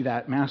bound to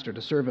that master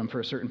to serve him for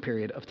a certain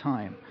period of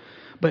time.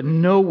 But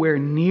nowhere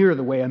near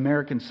the way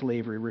American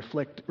slavery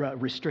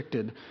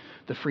restricted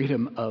the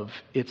freedom of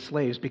its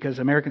slaves, because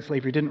American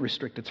slavery didn't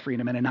restrict its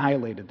freedom and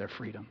annihilated their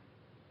freedom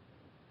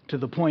to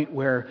the point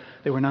where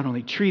they were not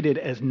only treated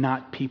as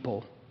not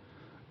people,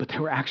 but they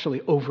were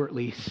actually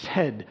overtly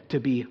said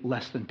to be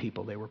less than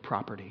people. They were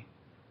property.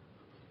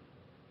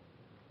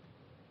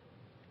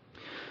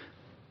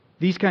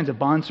 These kinds of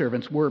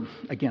bondservants were,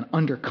 again,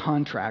 under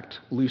contract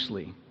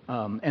loosely.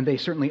 And they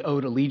certainly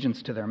owed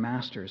allegiance to their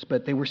masters,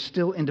 but they were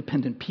still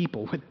independent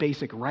people with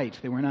basic rights.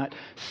 They were not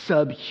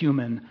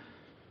subhuman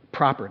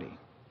property.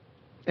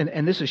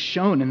 And this is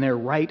shown in their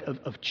right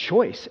of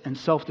choice and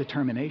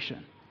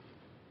self-determination.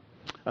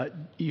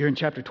 You're in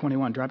chapter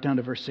 21. Drop down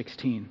to verse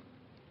 16.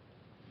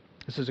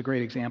 This is a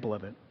great example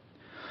of it.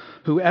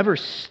 Whoever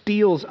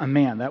steals a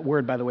man, that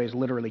word, by the way, is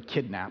literally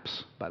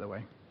kidnaps, by the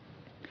way.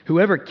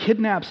 Whoever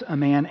kidnaps a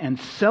man and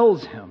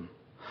sells him,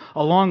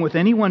 along with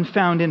anyone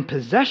found in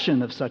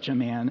possession of such a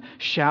man,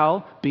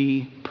 shall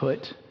be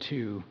put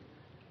to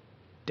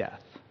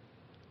death.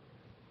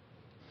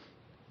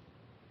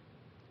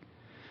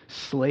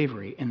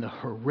 Slavery, in the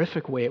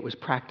horrific way it was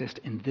practiced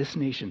in this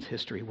nation's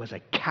history, was a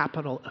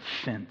capital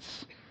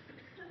offense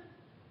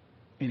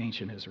in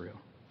ancient Israel,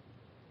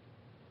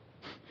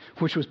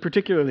 which was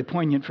particularly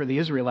poignant for the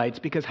Israelites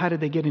because how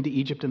did they get into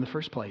Egypt in the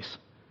first place?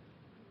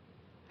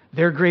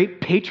 Their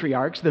great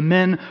patriarchs, the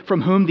men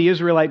from whom the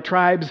Israelite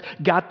tribes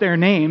got their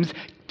names,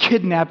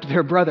 kidnapped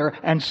their brother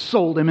and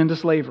sold him into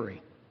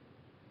slavery.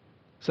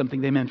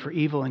 Something they meant for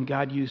evil and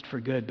God used for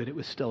good, but it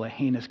was still a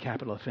heinous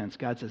capital offense.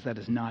 God says that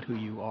is not who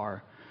you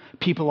are.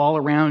 People all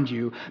around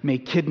you may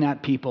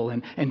kidnap people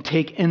and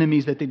take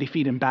enemies that they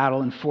defeat in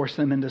battle and force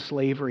them into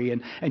slavery.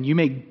 And you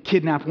may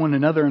kidnap one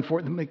another and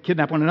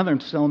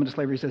sell them into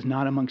slavery. He says,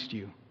 not amongst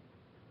you.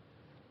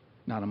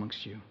 Not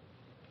amongst you.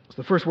 So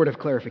the first word of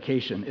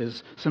clarification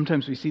is,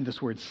 sometimes we see this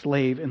word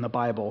slave in the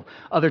Bible.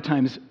 Other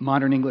times,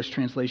 modern English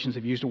translations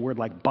have used a word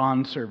like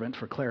bondservant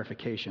for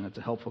clarification. It's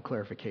a helpful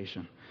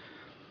clarification.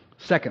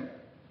 Second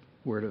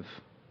word of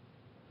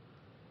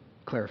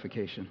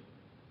clarification.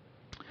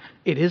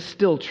 It is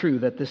still true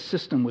that this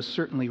system was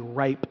certainly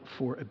ripe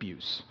for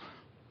abuse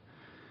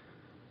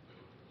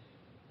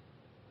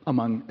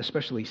among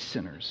especially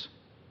sinners.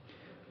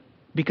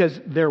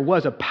 Because there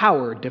was a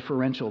power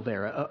differential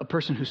there. A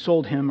person who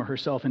sold him or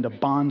herself into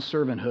bond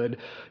servanthood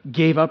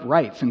gave up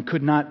rights and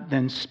could not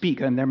then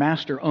speak. And their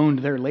master owned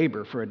their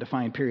labor for a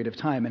defined period of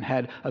time and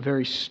had a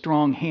very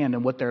strong hand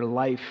in what their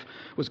life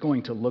was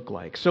going to look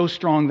like. So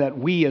strong that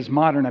we as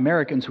modern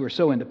Americans who are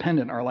so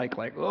independent are like,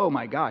 oh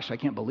my gosh, I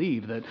can't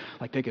believe that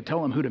they could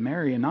tell them who to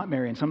marry and not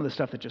marry, and some of the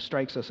stuff that just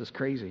strikes us as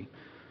crazy.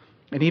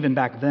 And even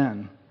back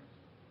then,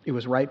 it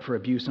was ripe for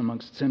abuse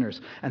amongst sinners.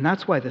 And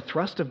that's why the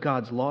thrust of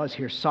God's laws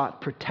here sought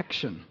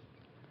protection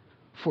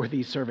for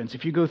these servants.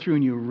 If you go through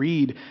and you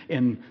read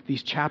in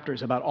these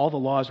chapters about all the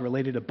laws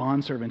related to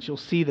bondservants, you'll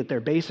see that they're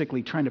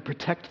basically trying to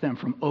protect them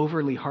from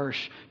overly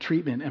harsh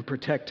treatment and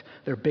protect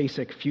their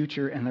basic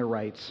future and their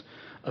rights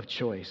of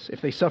choice.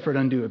 If they suffered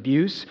undue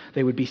abuse,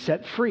 they would be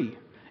set free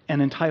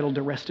and entitled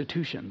to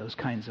restitution, those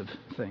kinds of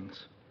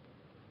things.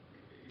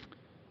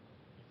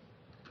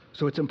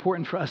 So it's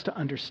important for us to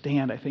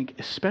understand, I think,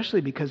 especially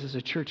because as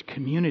a church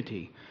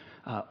community,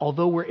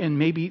 although we're in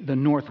maybe the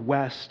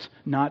Northwest,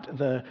 not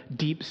the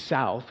Deep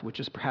South, which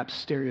is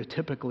perhaps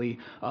stereotypically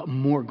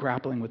more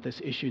grappling with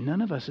this issue, none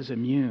of us is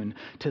immune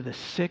to the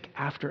sick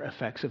after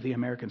effects of the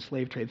American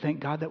slave trade. Thank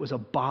God that was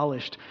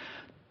abolished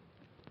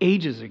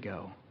ages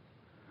ago.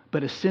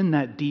 But a sin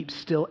that deep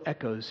still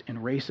echoes in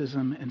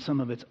racism and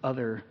some of its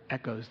other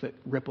echoes that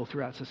ripple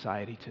throughout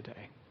society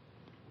today.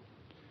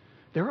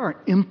 There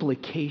are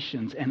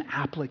implications and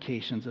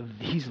applications of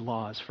these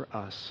laws for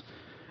us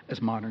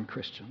as modern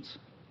Christians.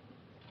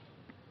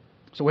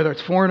 So whether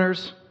it's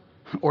foreigners,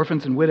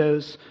 orphans and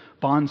widows,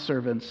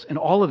 bondservants, and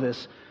all of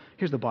this,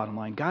 here's the bottom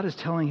line. God is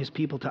telling his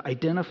people to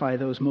identify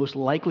those most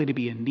likely to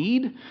be in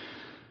need,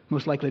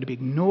 most likely to be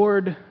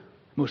ignored,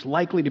 most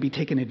likely to be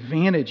taken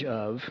advantage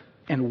of,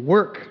 and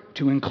work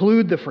to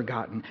include the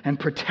forgotten and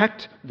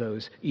protect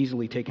those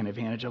easily taken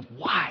advantage of.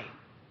 Why?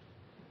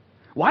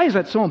 Why is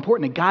that so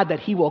important to God that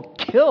he will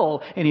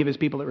kill any of his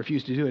people that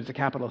refuse to do it? It's a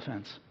capital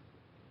offense.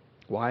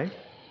 Why?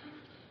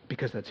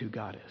 Because that's who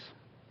God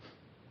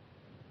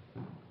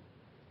is.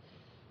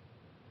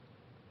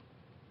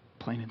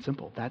 Plain and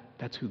simple.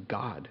 That's who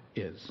God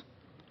is.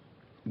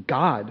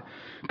 God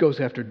goes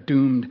after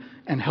doomed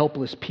and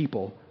helpless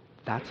people.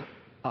 That's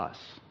us.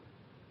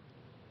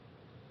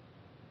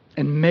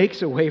 And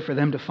makes a way for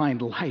them to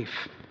find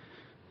life.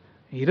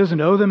 He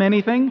doesn't owe them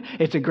anything.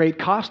 It's a great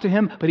cost to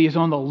him, but he is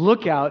on the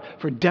lookout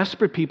for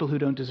desperate people who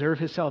don't deserve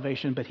his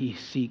salvation, but he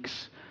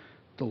seeks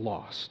the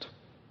lost.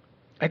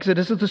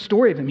 Exodus is the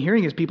story of him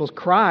hearing his people's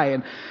cry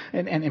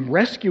and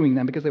rescuing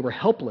them because they were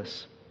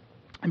helpless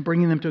and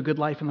bringing them to a good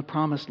life in the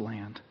promised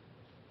land.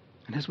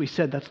 And as we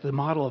said, that's the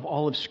model of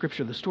all of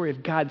Scripture, the story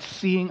of God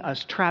seeing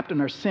us trapped in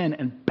our sin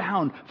and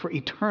bound for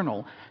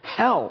eternal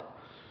hell.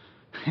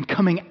 And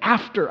coming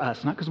after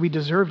us, not because we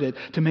deserved it,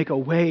 to make a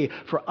way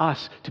for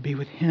us to be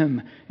with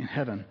him in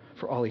heaven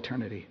for all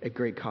eternity at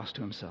great cost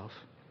to himself.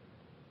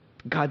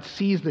 God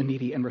sees the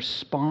needy and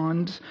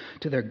responds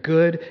to their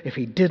good. If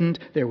he didn't,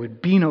 there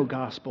would be no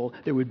gospel,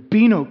 there would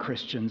be no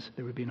Christians,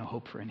 there would be no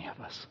hope for any of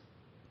us.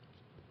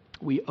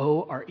 We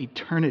owe our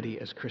eternity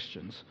as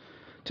Christians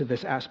to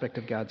this aspect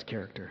of God's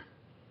character.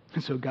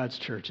 And so God's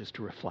church is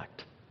to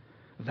reflect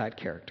that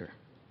character.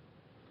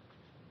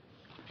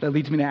 That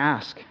leads me to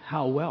ask,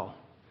 how well,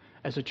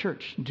 as a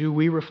church, do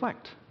we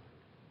reflect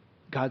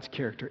God's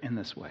character in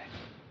this way?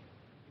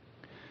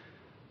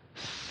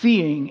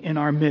 Seeing in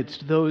our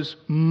midst those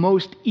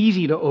most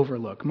easy to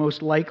overlook,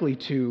 most likely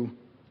to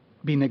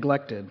be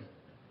neglected,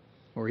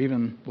 or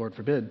even, Lord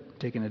forbid,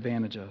 taken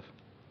advantage of.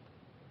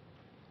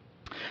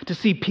 To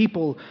see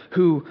people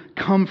who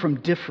come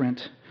from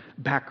different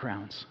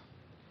backgrounds.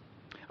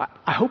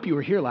 I hope you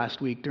were here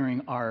last week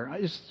during our,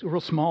 it's a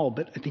real small,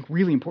 but I think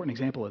really important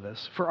example of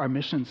this, for our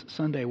Missions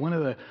Sunday. One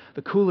of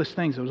the coolest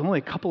things, it was only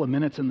a couple of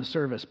minutes in the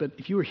service, but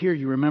if you were here,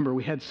 you remember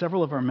we had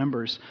several of our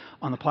members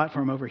on the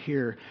platform over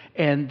here,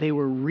 and they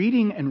were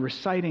reading and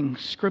reciting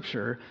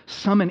Scripture,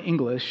 some in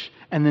English,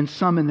 and then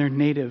some in their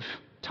native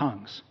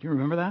tongues. Do you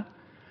remember that?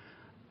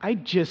 I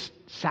just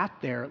sat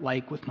there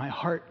with my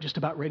heart just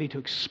about ready to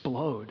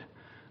explode.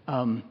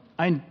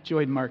 I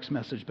enjoyed Mark's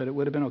message, but it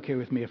would have been okay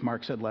with me if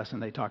Mark said less and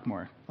they talked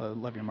more.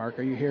 Love you, Mark.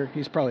 Are you here?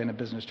 He's probably on a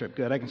business trip.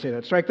 Good, I can say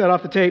that. Strike that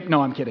off the tape.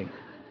 No, I'm kidding.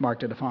 Mark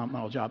did a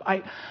phenomenal job.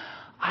 I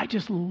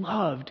just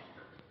loved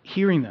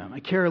hearing them.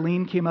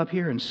 Caroline came up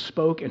here and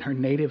spoke in her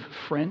native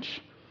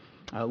French.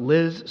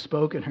 Liz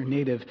spoke in her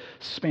native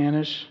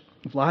Spanish.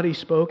 Vladi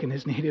spoke in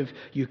his native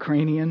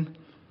Ukrainian.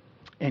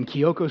 And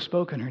Kyoko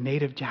spoke in her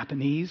native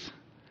Japanese.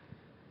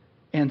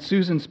 And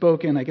Susan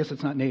spoke in, I guess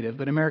it's not native,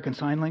 but American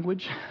Sign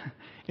Language,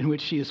 in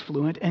which she is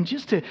fluent. And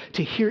just to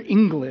hear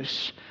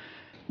English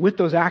with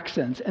those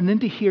accents, and then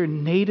to hear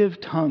native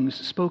tongues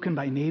spoken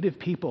by native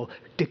people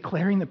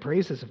declaring the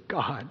praises of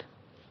God.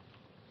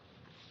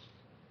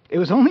 It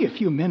was only a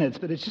few minutes,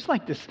 but it's just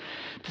like this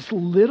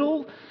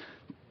little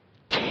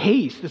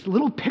taste, this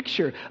little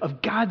picture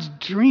of God's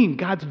dream,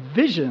 God's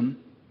vision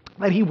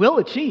that he will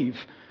achieve,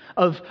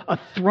 of a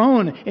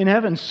throne in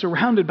heaven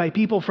surrounded by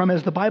people from,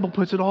 as the Bible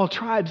puts it, all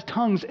tribes,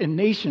 tongues, and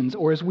nations,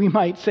 or as we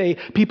might say,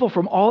 people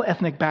from all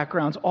ethnic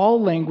backgrounds, all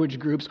language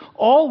groups,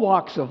 all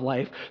walks of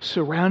life,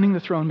 surrounding the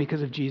throne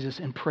because of Jesus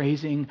and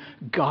praising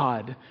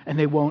God. And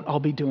they won't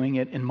all be doing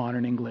it in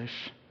modern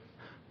English.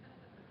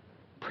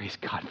 Praise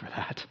God for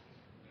that.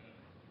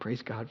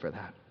 Praise God for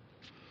that.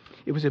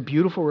 It was a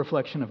beautiful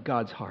reflection of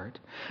God's heart.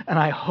 And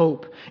I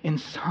hope in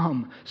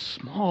some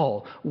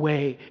small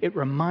way it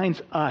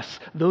reminds us,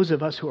 those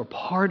of us who are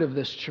part of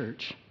this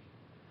church,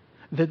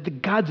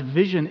 that God's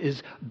vision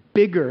is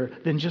bigger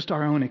than just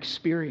our own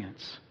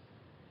experience.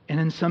 And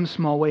in some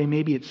small way,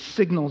 maybe it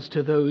signals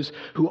to those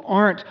who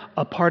aren't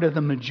a part of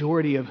the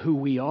majority of who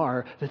we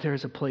are that there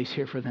is a place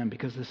here for them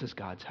because this is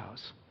God's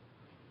house.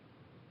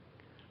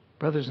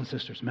 Brothers and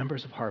sisters,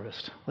 members of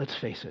Harvest, let's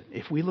face it,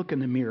 if we look in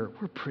the mirror,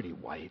 we're pretty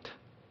white.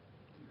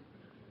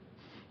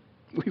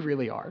 We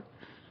really are.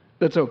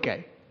 That's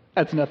okay.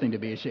 That's nothing to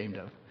be ashamed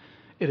of.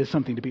 It is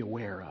something to be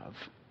aware of.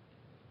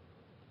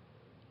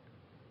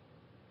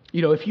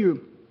 You know, if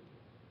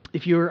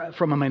you're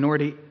from a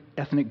minority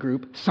ethnic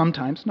group,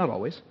 sometimes, not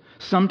always,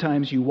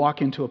 sometimes you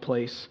walk into a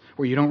place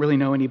where you don't really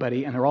know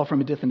anybody and they're all from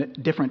a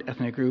different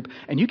ethnic group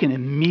and you can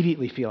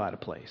immediately feel out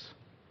of place.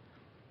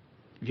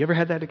 Have you ever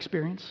had that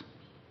experience?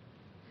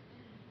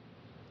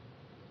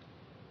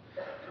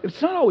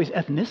 It's not always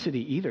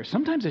ethnicity either.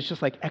 Sometimes it's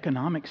just like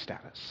economic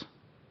status.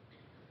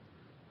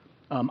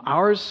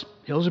 Ours,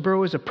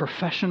 Hillsboro, is a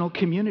professional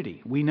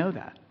community. We know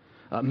that.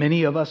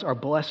 Many of us are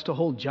blessed to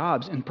hold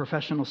jobs in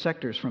professional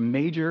sectors from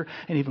major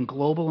and even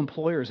global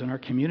employers in our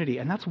community,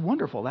 and that's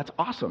wonderful. That's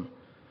awesome.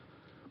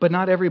 But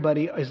not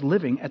everybody is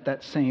living at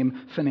that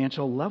same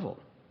financial level.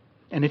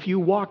 And if you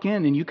walk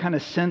in and you kind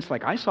of sense,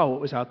 like I saw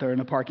what was out there in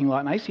the parking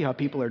lot, and I see how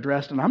people are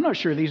dressed, and I'm not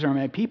sure these are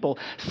my people,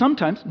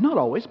 sometimes, not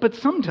always, but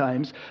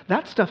sometimes,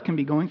 that stuff can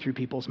be going through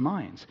people's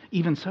minds,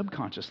 even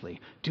subconsciously.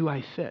 Do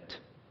I fit?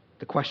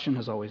 The question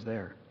is always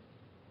there.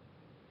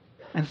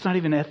 And it's not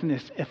even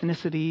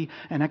ethnicity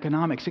and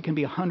economics. It can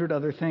be 100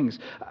 other things.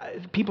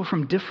 People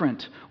from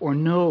different or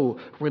no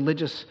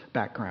religious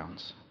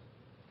backgrounds.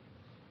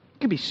 It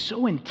can be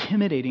so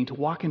intimidating to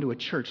walk into a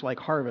church like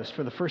Harvest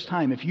for the first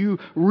time if you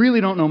really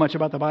don't know much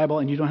about the Bible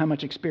and you don't have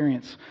much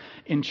experience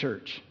in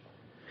church.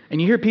 And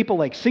you hear people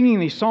like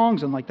singing these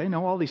songs and like they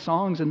know all these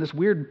songs, and this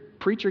weird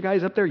preacher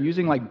guy's up there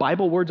using like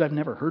Bible words I've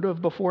never heard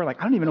of before. Like,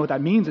 I don't even know what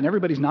that means, and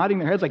everybody's nodding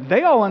their heads like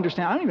they all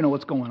understand. I don't even know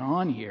what's going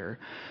on here.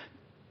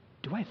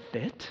 Do I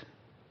fit?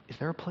 Is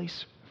there a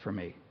place for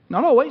me?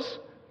 Not always,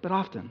 but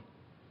often.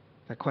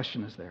 That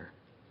question is there.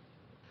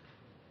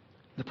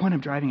 The point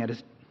I'm driving at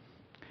is,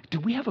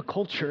 do we have a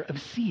culture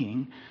of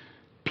seeing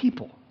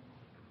people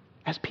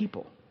as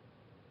people?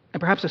 And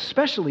perhaps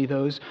especially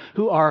those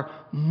who are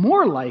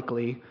more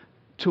likely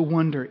to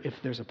wonder if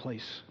there's a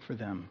place for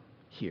them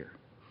here.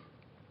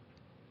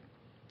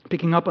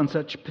 Picking up on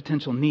such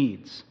potential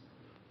needs.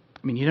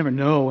 I mean, you never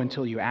know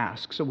until you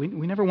ask. So we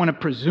never want to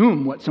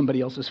presume what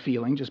somebody else is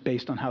feeling just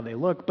based on how they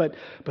look, but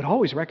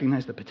always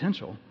recognize the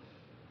potential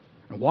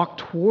and walk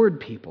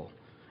toward people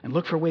and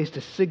look for ways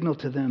to signal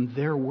to them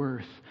their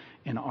worth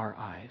in our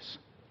eyes.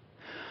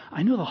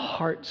 I know the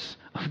hearts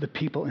of the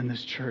people in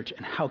this church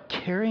and how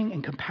caring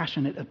and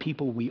compassionate a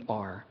people we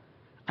are.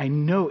 I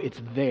know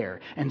it's there,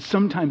 and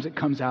sometimes it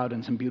comes out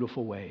in some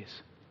beautiful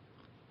ways.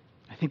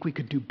 I think we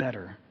could do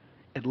better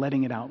at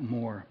letting it out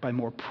more by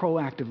more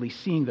proactively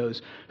seeing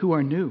those who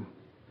are new.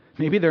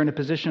 Maybe they're in a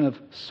position of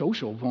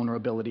social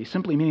vulnerability,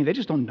 simply meaning they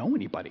just don't know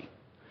anybody.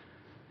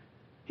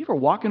 You ever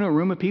walk into a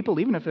room of people,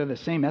 even if they're the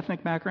same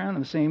ethnic background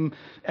and the same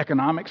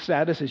economic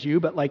status as you,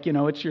 but like, you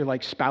know, it's your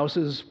like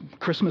spouse's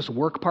Christmas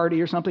work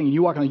party or something, and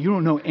you walk in, you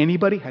don't know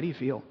anybody? How do you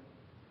feel?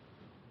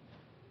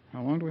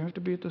 How long do we have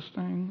to be at this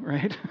thing,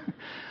 right?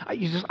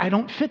 I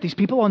don't fit. These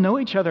people all know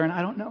each other, and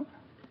I don't know.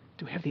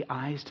 Do we have the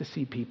eyes to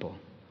see people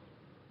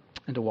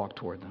and to walk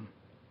toward them?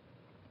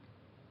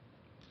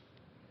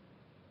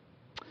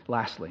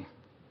 Lastly,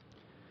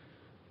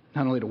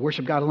 not only to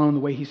worship God alone the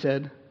way he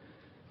said,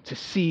 to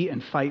see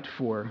and fight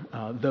for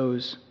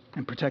those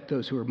and protect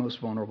those who are most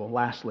vulnerable.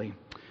 Lastly,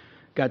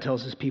 God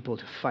tells his people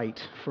to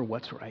fight for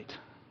what's right,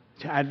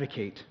 to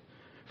advocate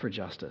for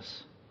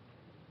justice.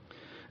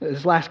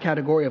 This last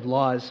category of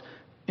laws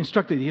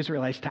instructed the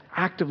Israelites to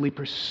actively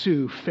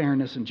pursue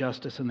fairness and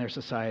justice in their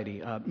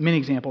society. Many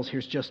examples.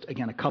 Here's just,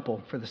 again, a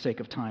couple for the sake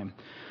of time.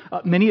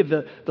 Many of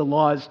the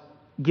laws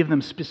give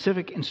them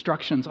specific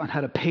instructions on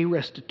how to pay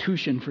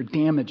restitution for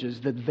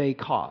damages that they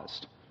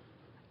caused.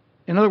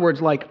 In other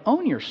words, like,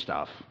 own your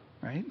stuff,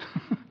 right?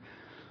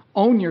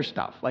 Own your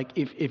stuff. Like,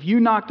 if you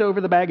knocked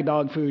over the bag of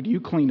dog food, you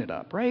clean it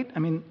up, right? I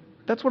mean,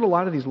 that's what a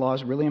lot of these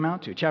laws really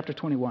amount to. Chapter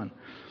 21,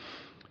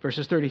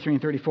 verses 33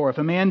 and 34. If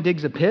a man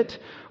digs a pit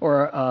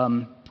or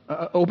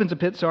opens a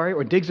pit,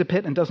 or digs a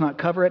pit and does not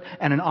cover it,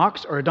 and an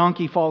ox or a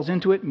donkey falls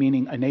into it,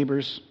 meaning a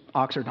neighbor's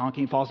ox or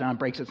donkey falls down,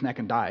 breaks its neck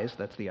and dies,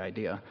 that's the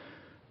idea,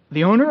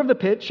 the owner of the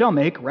pit shall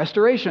make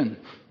restoration.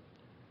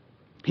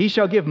 He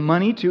shall give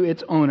money to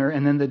its owner,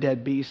 and then the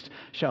dead beast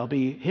shall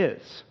be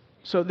his.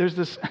 So there's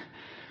this,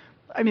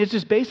 I mean, it's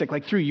just basic.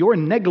 Like, through your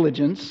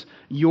negligence,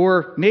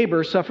 your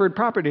neighbor suffered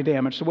property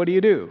damage. So what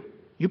do?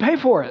 You pay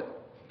for it.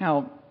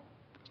 Now,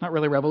 it's not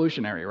really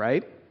revolutionary,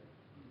 right?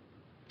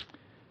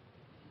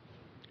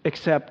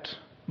 Except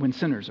when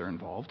sinners are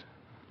involved.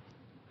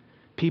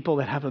 People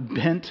that have a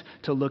bent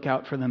to look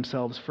out for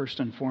themselves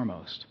first and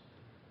foremost.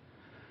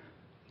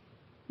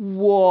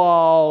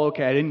 Well,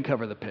 okay, I didn't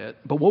cover the pit,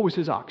 but what was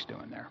his ox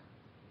doing there?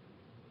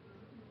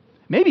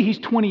 Maybe he's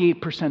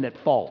 28% at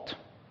fault,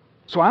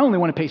 so I only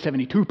want to pay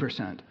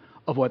 72%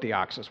 of what the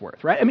ox is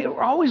worth, right? I mean,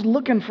 we're always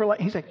looking for,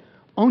 he's like,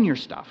 own your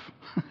stuff.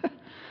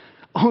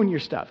 Own your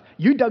stuff.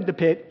 You dug the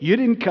pit, you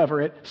didn't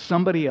cover it,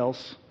 somebody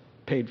else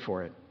paid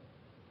for it.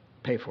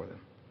 Pay for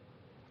them.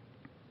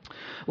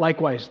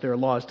 Likewise, there are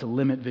laws to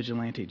limit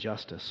vigilante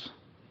justice.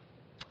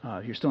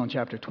 You're still in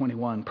chapter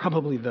 21,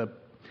 probably the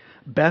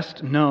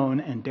best known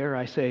and, dare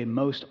I say,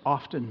 most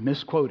often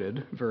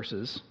misquoted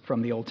verses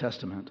from the Old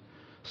Testament.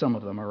 Some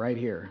of them are right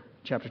here.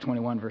 Chapter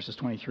 21, verses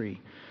 23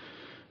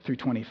 through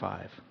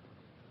 25.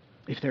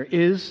 If there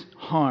is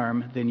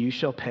harm, then you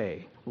shall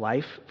pay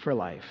life for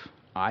life,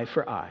 eye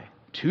for eye,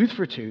 tooth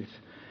for tooth,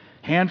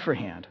 hand for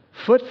hand,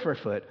 foot for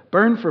foot,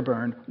 burn for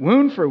burn,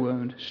 wound for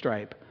wound,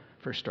 stripe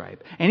for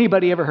stripe.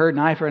 Anybody ever heard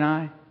an eye for an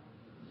eye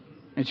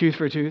and tooth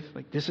for tooth?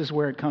 Like, this is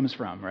where it comes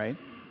from, right?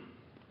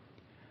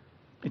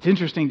 It's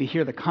interesting to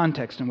hear the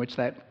context in which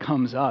that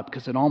comes up,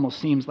 because it almost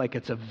seems like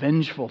it's a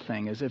vengeful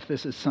thing, as if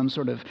this is some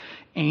sort of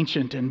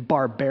ancient and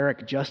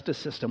barbaric justice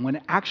system,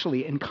 when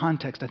actually, in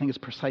context, I think it's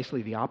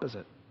precisely the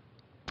opposite.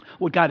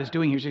 What God is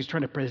doing here is he's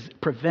trying to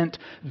prevent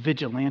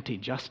vigilante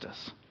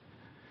justice.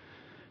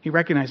 He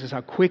recognizes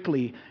how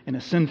quickly, in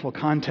a sinful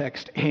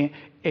context,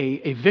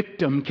 a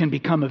victim can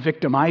become a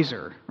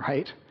victimizer,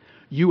 right?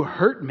 You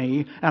hurt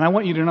me, and I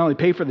want you to not only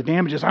pay for the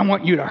damages, I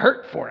want you to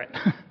hurt for it.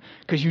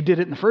 Because you did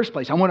it in the first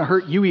place. I want to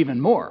hurt you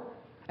even more.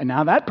 And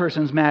now that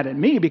person's mad at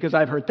me because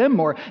I've hurt them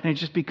more, and it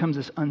just becomes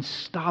this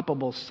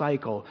unstoppable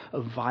cycle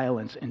of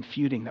violence and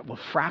feuding that will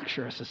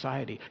fracture a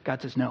society.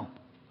 God says, no.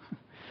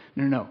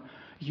 No.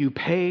 You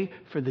pay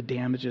for the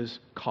damages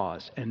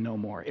caused and no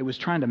more. It was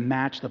trying to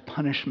match the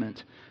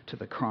punishment to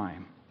the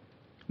crime.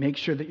 Make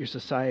sure that your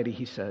society,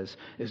 he says,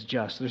 is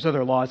just. There's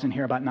other laws in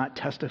here about not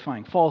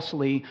testifying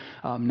falsely,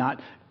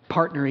 not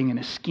partnering in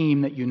a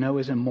scheme that you know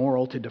is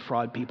immoral to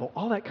defraud people,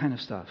 all that kind of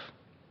stuff.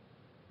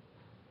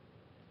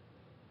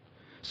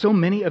 So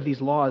many of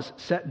these laws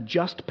set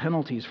just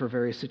penalties for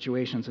various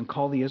situations and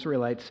call the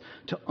Israelites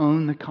to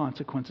own the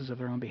consequences of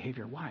their own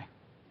behavior. Why?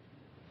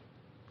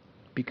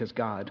 Because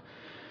God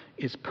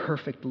is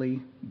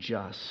perfectly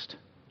just.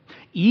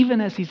 Even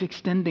as he's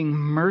extending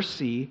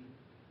mercy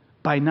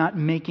by not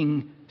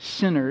making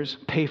sinners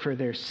pay for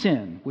their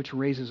sin, which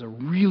raises a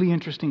really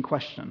interesting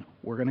question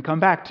we're going to come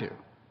back to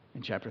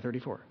in chapter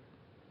 34.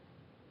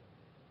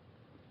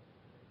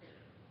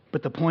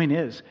 But the point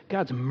is,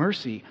 God's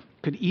mercy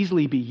could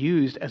easily be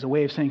used as a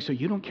way of saying, so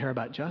you don't care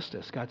about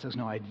justice. God says,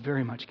 no, I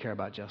very much care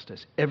about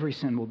justice. Every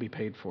sin will be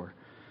paid for.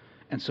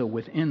 And so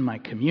within my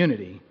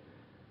community,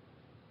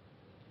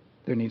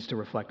 there needs to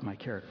reflect my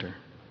character.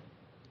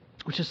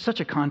 Which is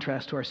such a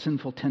contrast to our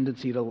sinful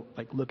tendency to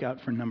look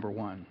out for number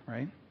one,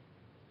 right?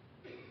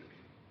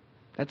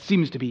 That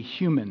seems to be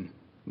human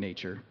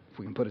nature, if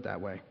we can put it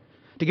that way.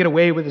 To get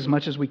away with as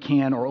much as we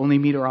can or only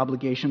meet our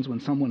obligations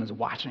when someone is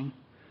watching.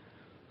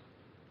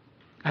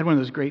 I had one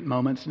of those great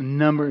moments a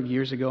number of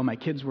years ago. My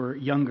kids were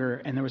younger,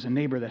 and there was a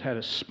neighbor that had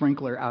a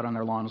sprinkler out on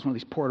their lawn. It was one of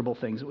these portable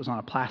things. It was on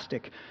a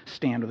plastic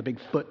stand with a big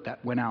foot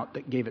that went out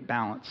that gave it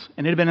balance.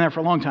 And it had been there for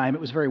a long time. It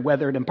was very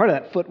weathered, and part of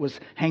that foot was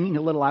hanging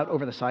a little out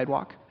over the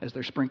sidewalk as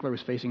their sprinkler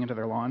was facing into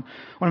their lawn.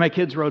 One of my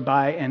kids rode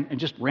by and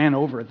just ran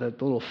over the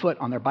little foot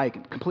on their bike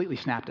and completely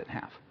snapped it in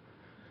half.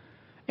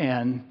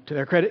 And to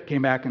their credit,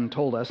 came back and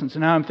told us. And so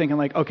now I'm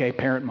thinking okay,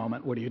 parent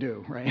moment, what do you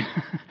do, right?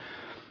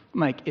 I'm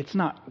like, it's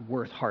not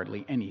worth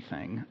hardly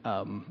anything,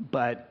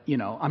 but,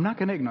 I'm not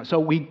going to ignore it. So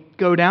we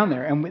go down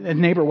there, and the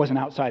neighbor wasn't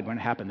outside when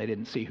it happened. They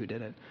didn't see who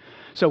did it.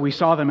 So we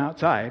saw them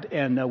outside,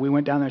 and we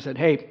went down there and said,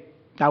 hey,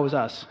 that was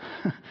us.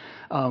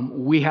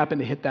 We happened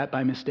to hit that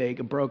by mistake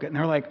and broke it. And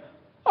they're like,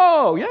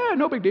 oh, yeah,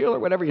 no big deal or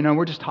whatever.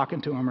 We're just talking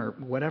to them or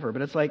whatever.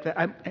 But it's like,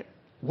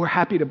 we're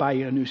happy to buy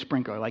you a new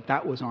sprinkler. Like,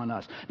 that was on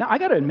us. Now, I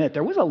got to admit,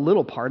 there was a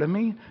little part of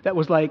me that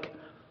was like,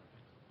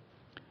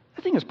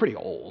 that thing is pretty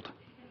old.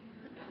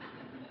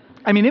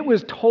 I mean, it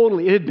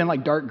had been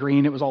like dark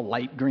green. It was all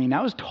light green.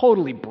 That was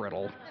totally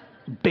brittle,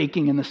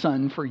 baking in the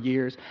sun for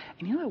years.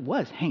 And it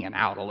was hanging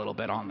out a little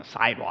bit on the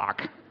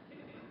sidewalk.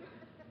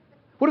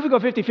 What if we go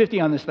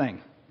 50-50 on this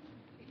thing?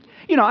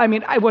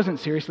 I wasn't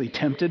seriously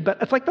tempted,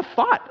 but it's like the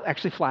thought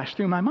actually flashed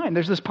through my mind.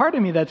 There's this part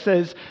of me that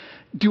says,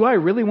 do I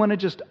really want to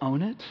just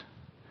own it?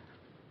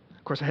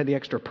 Of course, I had the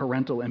extra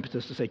parental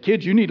impetus to say,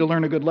 kids, you need to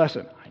learn a good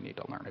lesson. I need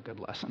to learn a good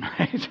lesson,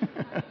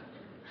 right?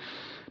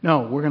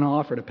 No, we're going to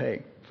offer to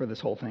pay for this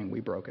whole thing. We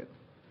broke it.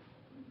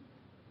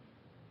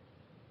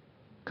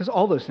 Because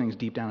all those things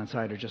deep down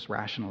inside are just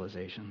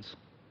rationalizations.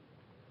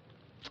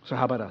 So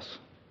how about us?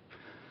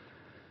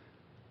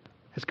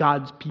 As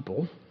God's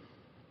people,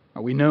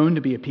 are we known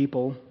to be a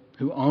people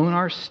who own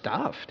our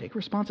stuff, take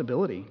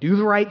responsibility, do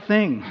the right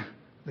thing,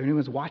 whether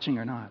anyone's watching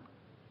or not?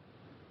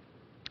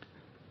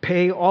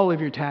 Pay all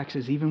of your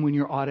taxes even when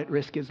your audit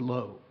risk is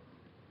low.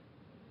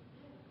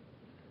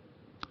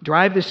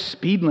 Drive the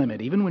speed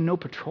limit even when no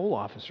patrol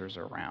officers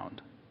are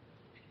around.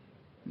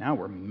 Now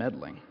we're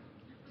meddling.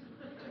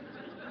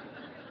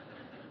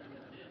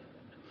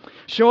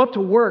 Show up to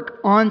work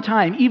on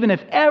time even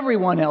if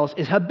everyone else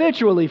is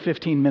habitually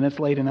 15 minutes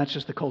late, and that's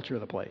just the culture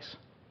of the place.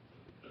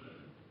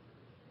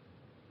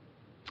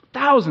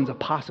 Thousands of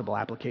possible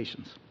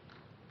applications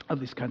of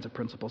these kinds of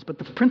principles, but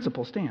the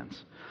principle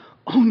stands.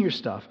 Own your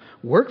stuff.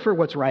 Work for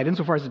what's right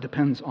insofar as it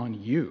depends on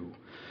you,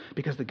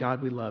 because the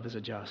God we love is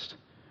a just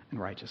and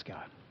righteous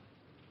God.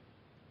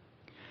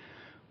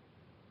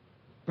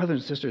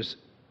 Brothers and sisters,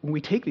 when we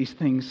take these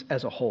things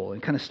as a whole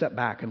and kind of step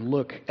back and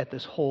look at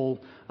this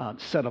whole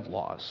set of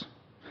laws,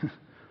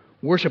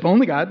 worship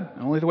only God,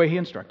 only the way He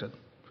instructed,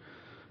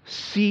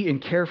 see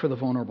and care for the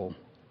vulnerable,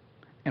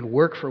 and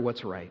work for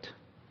what's right,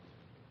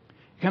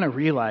 you kind of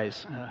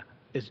realize,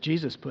 as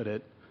Jesus put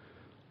it,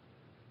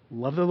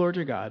 love the Lord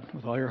your God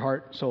with all your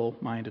heart, soul,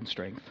 mind, and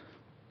strength,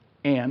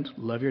 and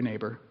love your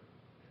neighbor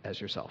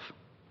as yourself.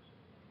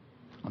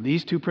 On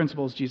these two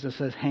principles, Jesus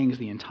says, hangs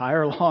the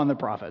entire law and the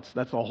prophets.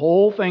 That's the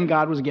whole thing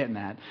God was getting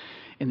at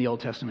in the Old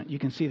Testament. You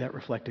can see that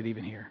reflected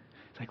even here.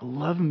 It's like,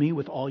 love me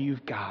with all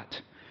you've got,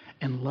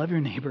 and love your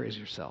neighbor as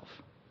yourself.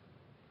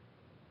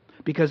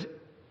 Because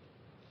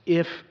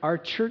if our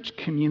church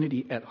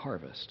community at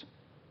Harvest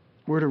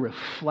were to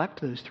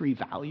reflect those three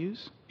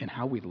values in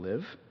how we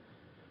live,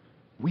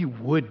 we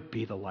would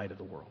be the light of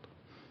the world.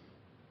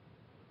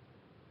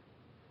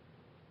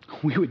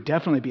 We would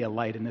definitely be a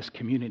light in this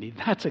community.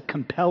 That's a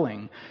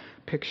compelling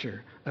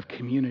picture of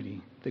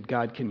community that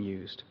God can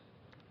use.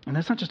 And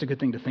that's not just a good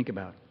thing to think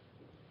about.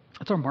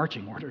 That's our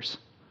marching orders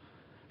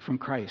from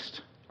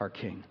Christ, our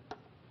King.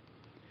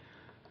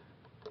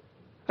 I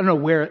don't know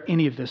where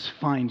any of this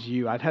finds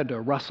you. I've had to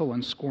wrestle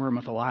and squirm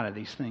with a lot of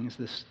these things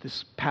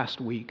this past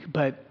week.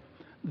 But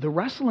the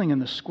wrestling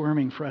and the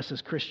squirming for us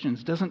as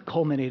Christians doesn't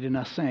culminate in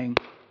us saying,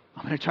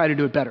 I'm going to try to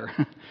do it better.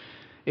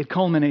 It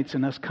culminates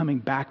in us coming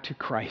back to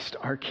Christ,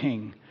 our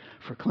King,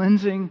 for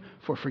cleansing,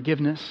 for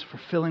forgiveness, for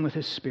filling with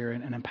His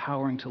Spirit, and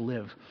empowering to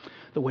live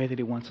the way that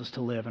He wants us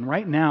to live. And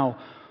right now,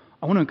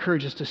 I want to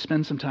encourage us to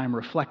spend some time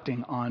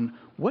reflecting on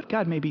what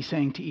God may be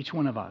saying to each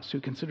one of us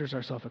who considers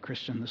ourselves a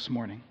Christian this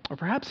morning. Or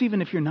perhaps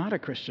even if you're not a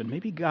Christian,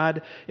 maybe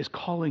God is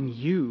calling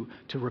you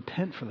to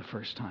repent for the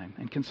first time,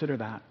 and consider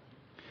that.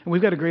 And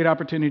we've got a great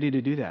opportunity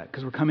to do that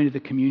because we're coming to the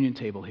communion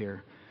table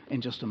here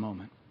in just a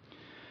moment.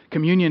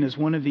 Communion is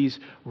one of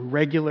these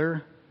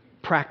regular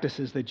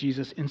practices that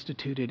Jesus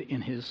instituted in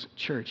His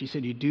church. He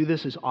said, you do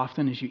this as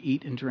often as you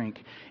eat and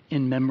drink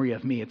in memory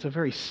of me. It's a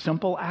very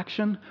simple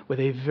action with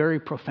a very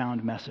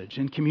profound message.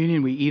 In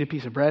communion, we eat a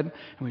piece of bread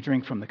and we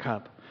drink from the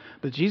cup.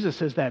 But Jesus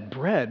says that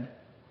bread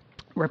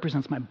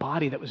represents my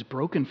body that was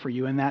broken for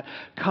you, and that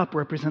cup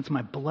represents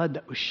my blood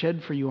that was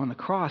shed for you on the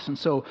cross. And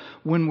so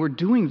when we're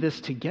doing this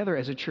together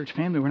as a church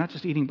family, we're not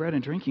just eating bread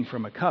and drinking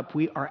from a cup.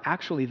 We are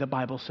actually, the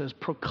Bible says,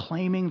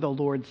 proclaiming the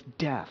Lord's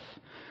death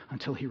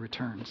until He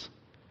returns.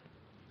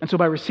 And so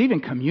by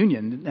receiving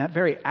communion, that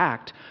very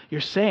act,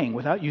 you're saying,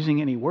 without using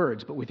any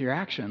words, but with your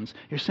actions,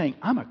 you're saying,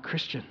 I'm a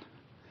Christian.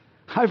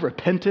 I've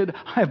repented,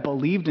 I've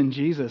believed in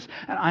Jesus,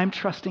 and I'm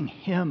trusting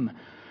Him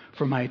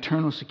for my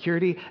eternal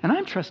security, and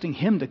I'm trusting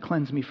Him to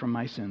cleanse me from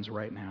my sins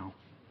right now.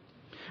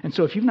 And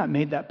so if you've not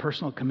made that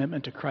personal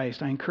commitment to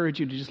Christ, I encourage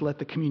you to just let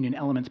the communion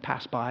elements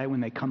pass by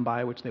when they come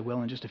by, which they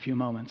will in just a few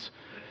moments.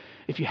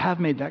 If you have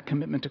made that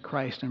commitment to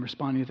Christ and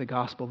responding to the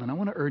gospel, then I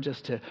want to urge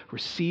us to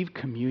receive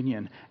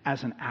communion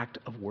as an act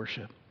of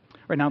worship.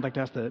 Right now, I'd like to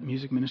ask the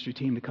music ministry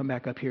team to come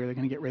back up here. They're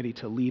going to get ready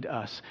to lead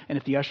us. And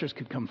if the ushers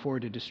could come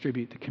forward to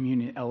distribute the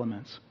communion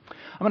elements.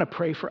 I'm going to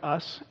pray for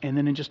us, and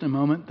then in just a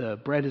moment, the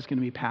bread is going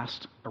to be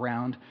passed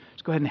around.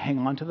 Just go ahead and hang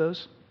on to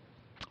those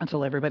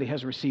until everybody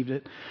has received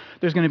it.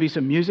 There's going to be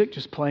some music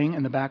just playing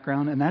in the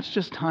background, and that's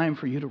just time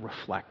for you to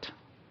reflect.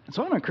 And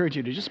so I want to encourage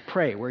you to just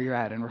pray where you're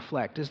at and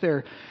reflect. Is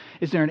there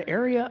an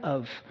area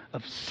of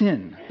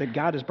sin that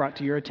God has brought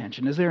to your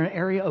attention? Is there an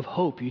area of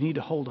hope you need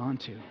to hold on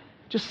to?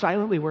 just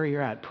silently where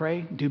you're at,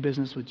 pray, do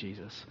business with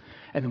Jesus.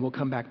 And then we'll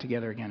come back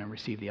together again and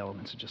receive the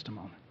elements in just a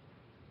moment.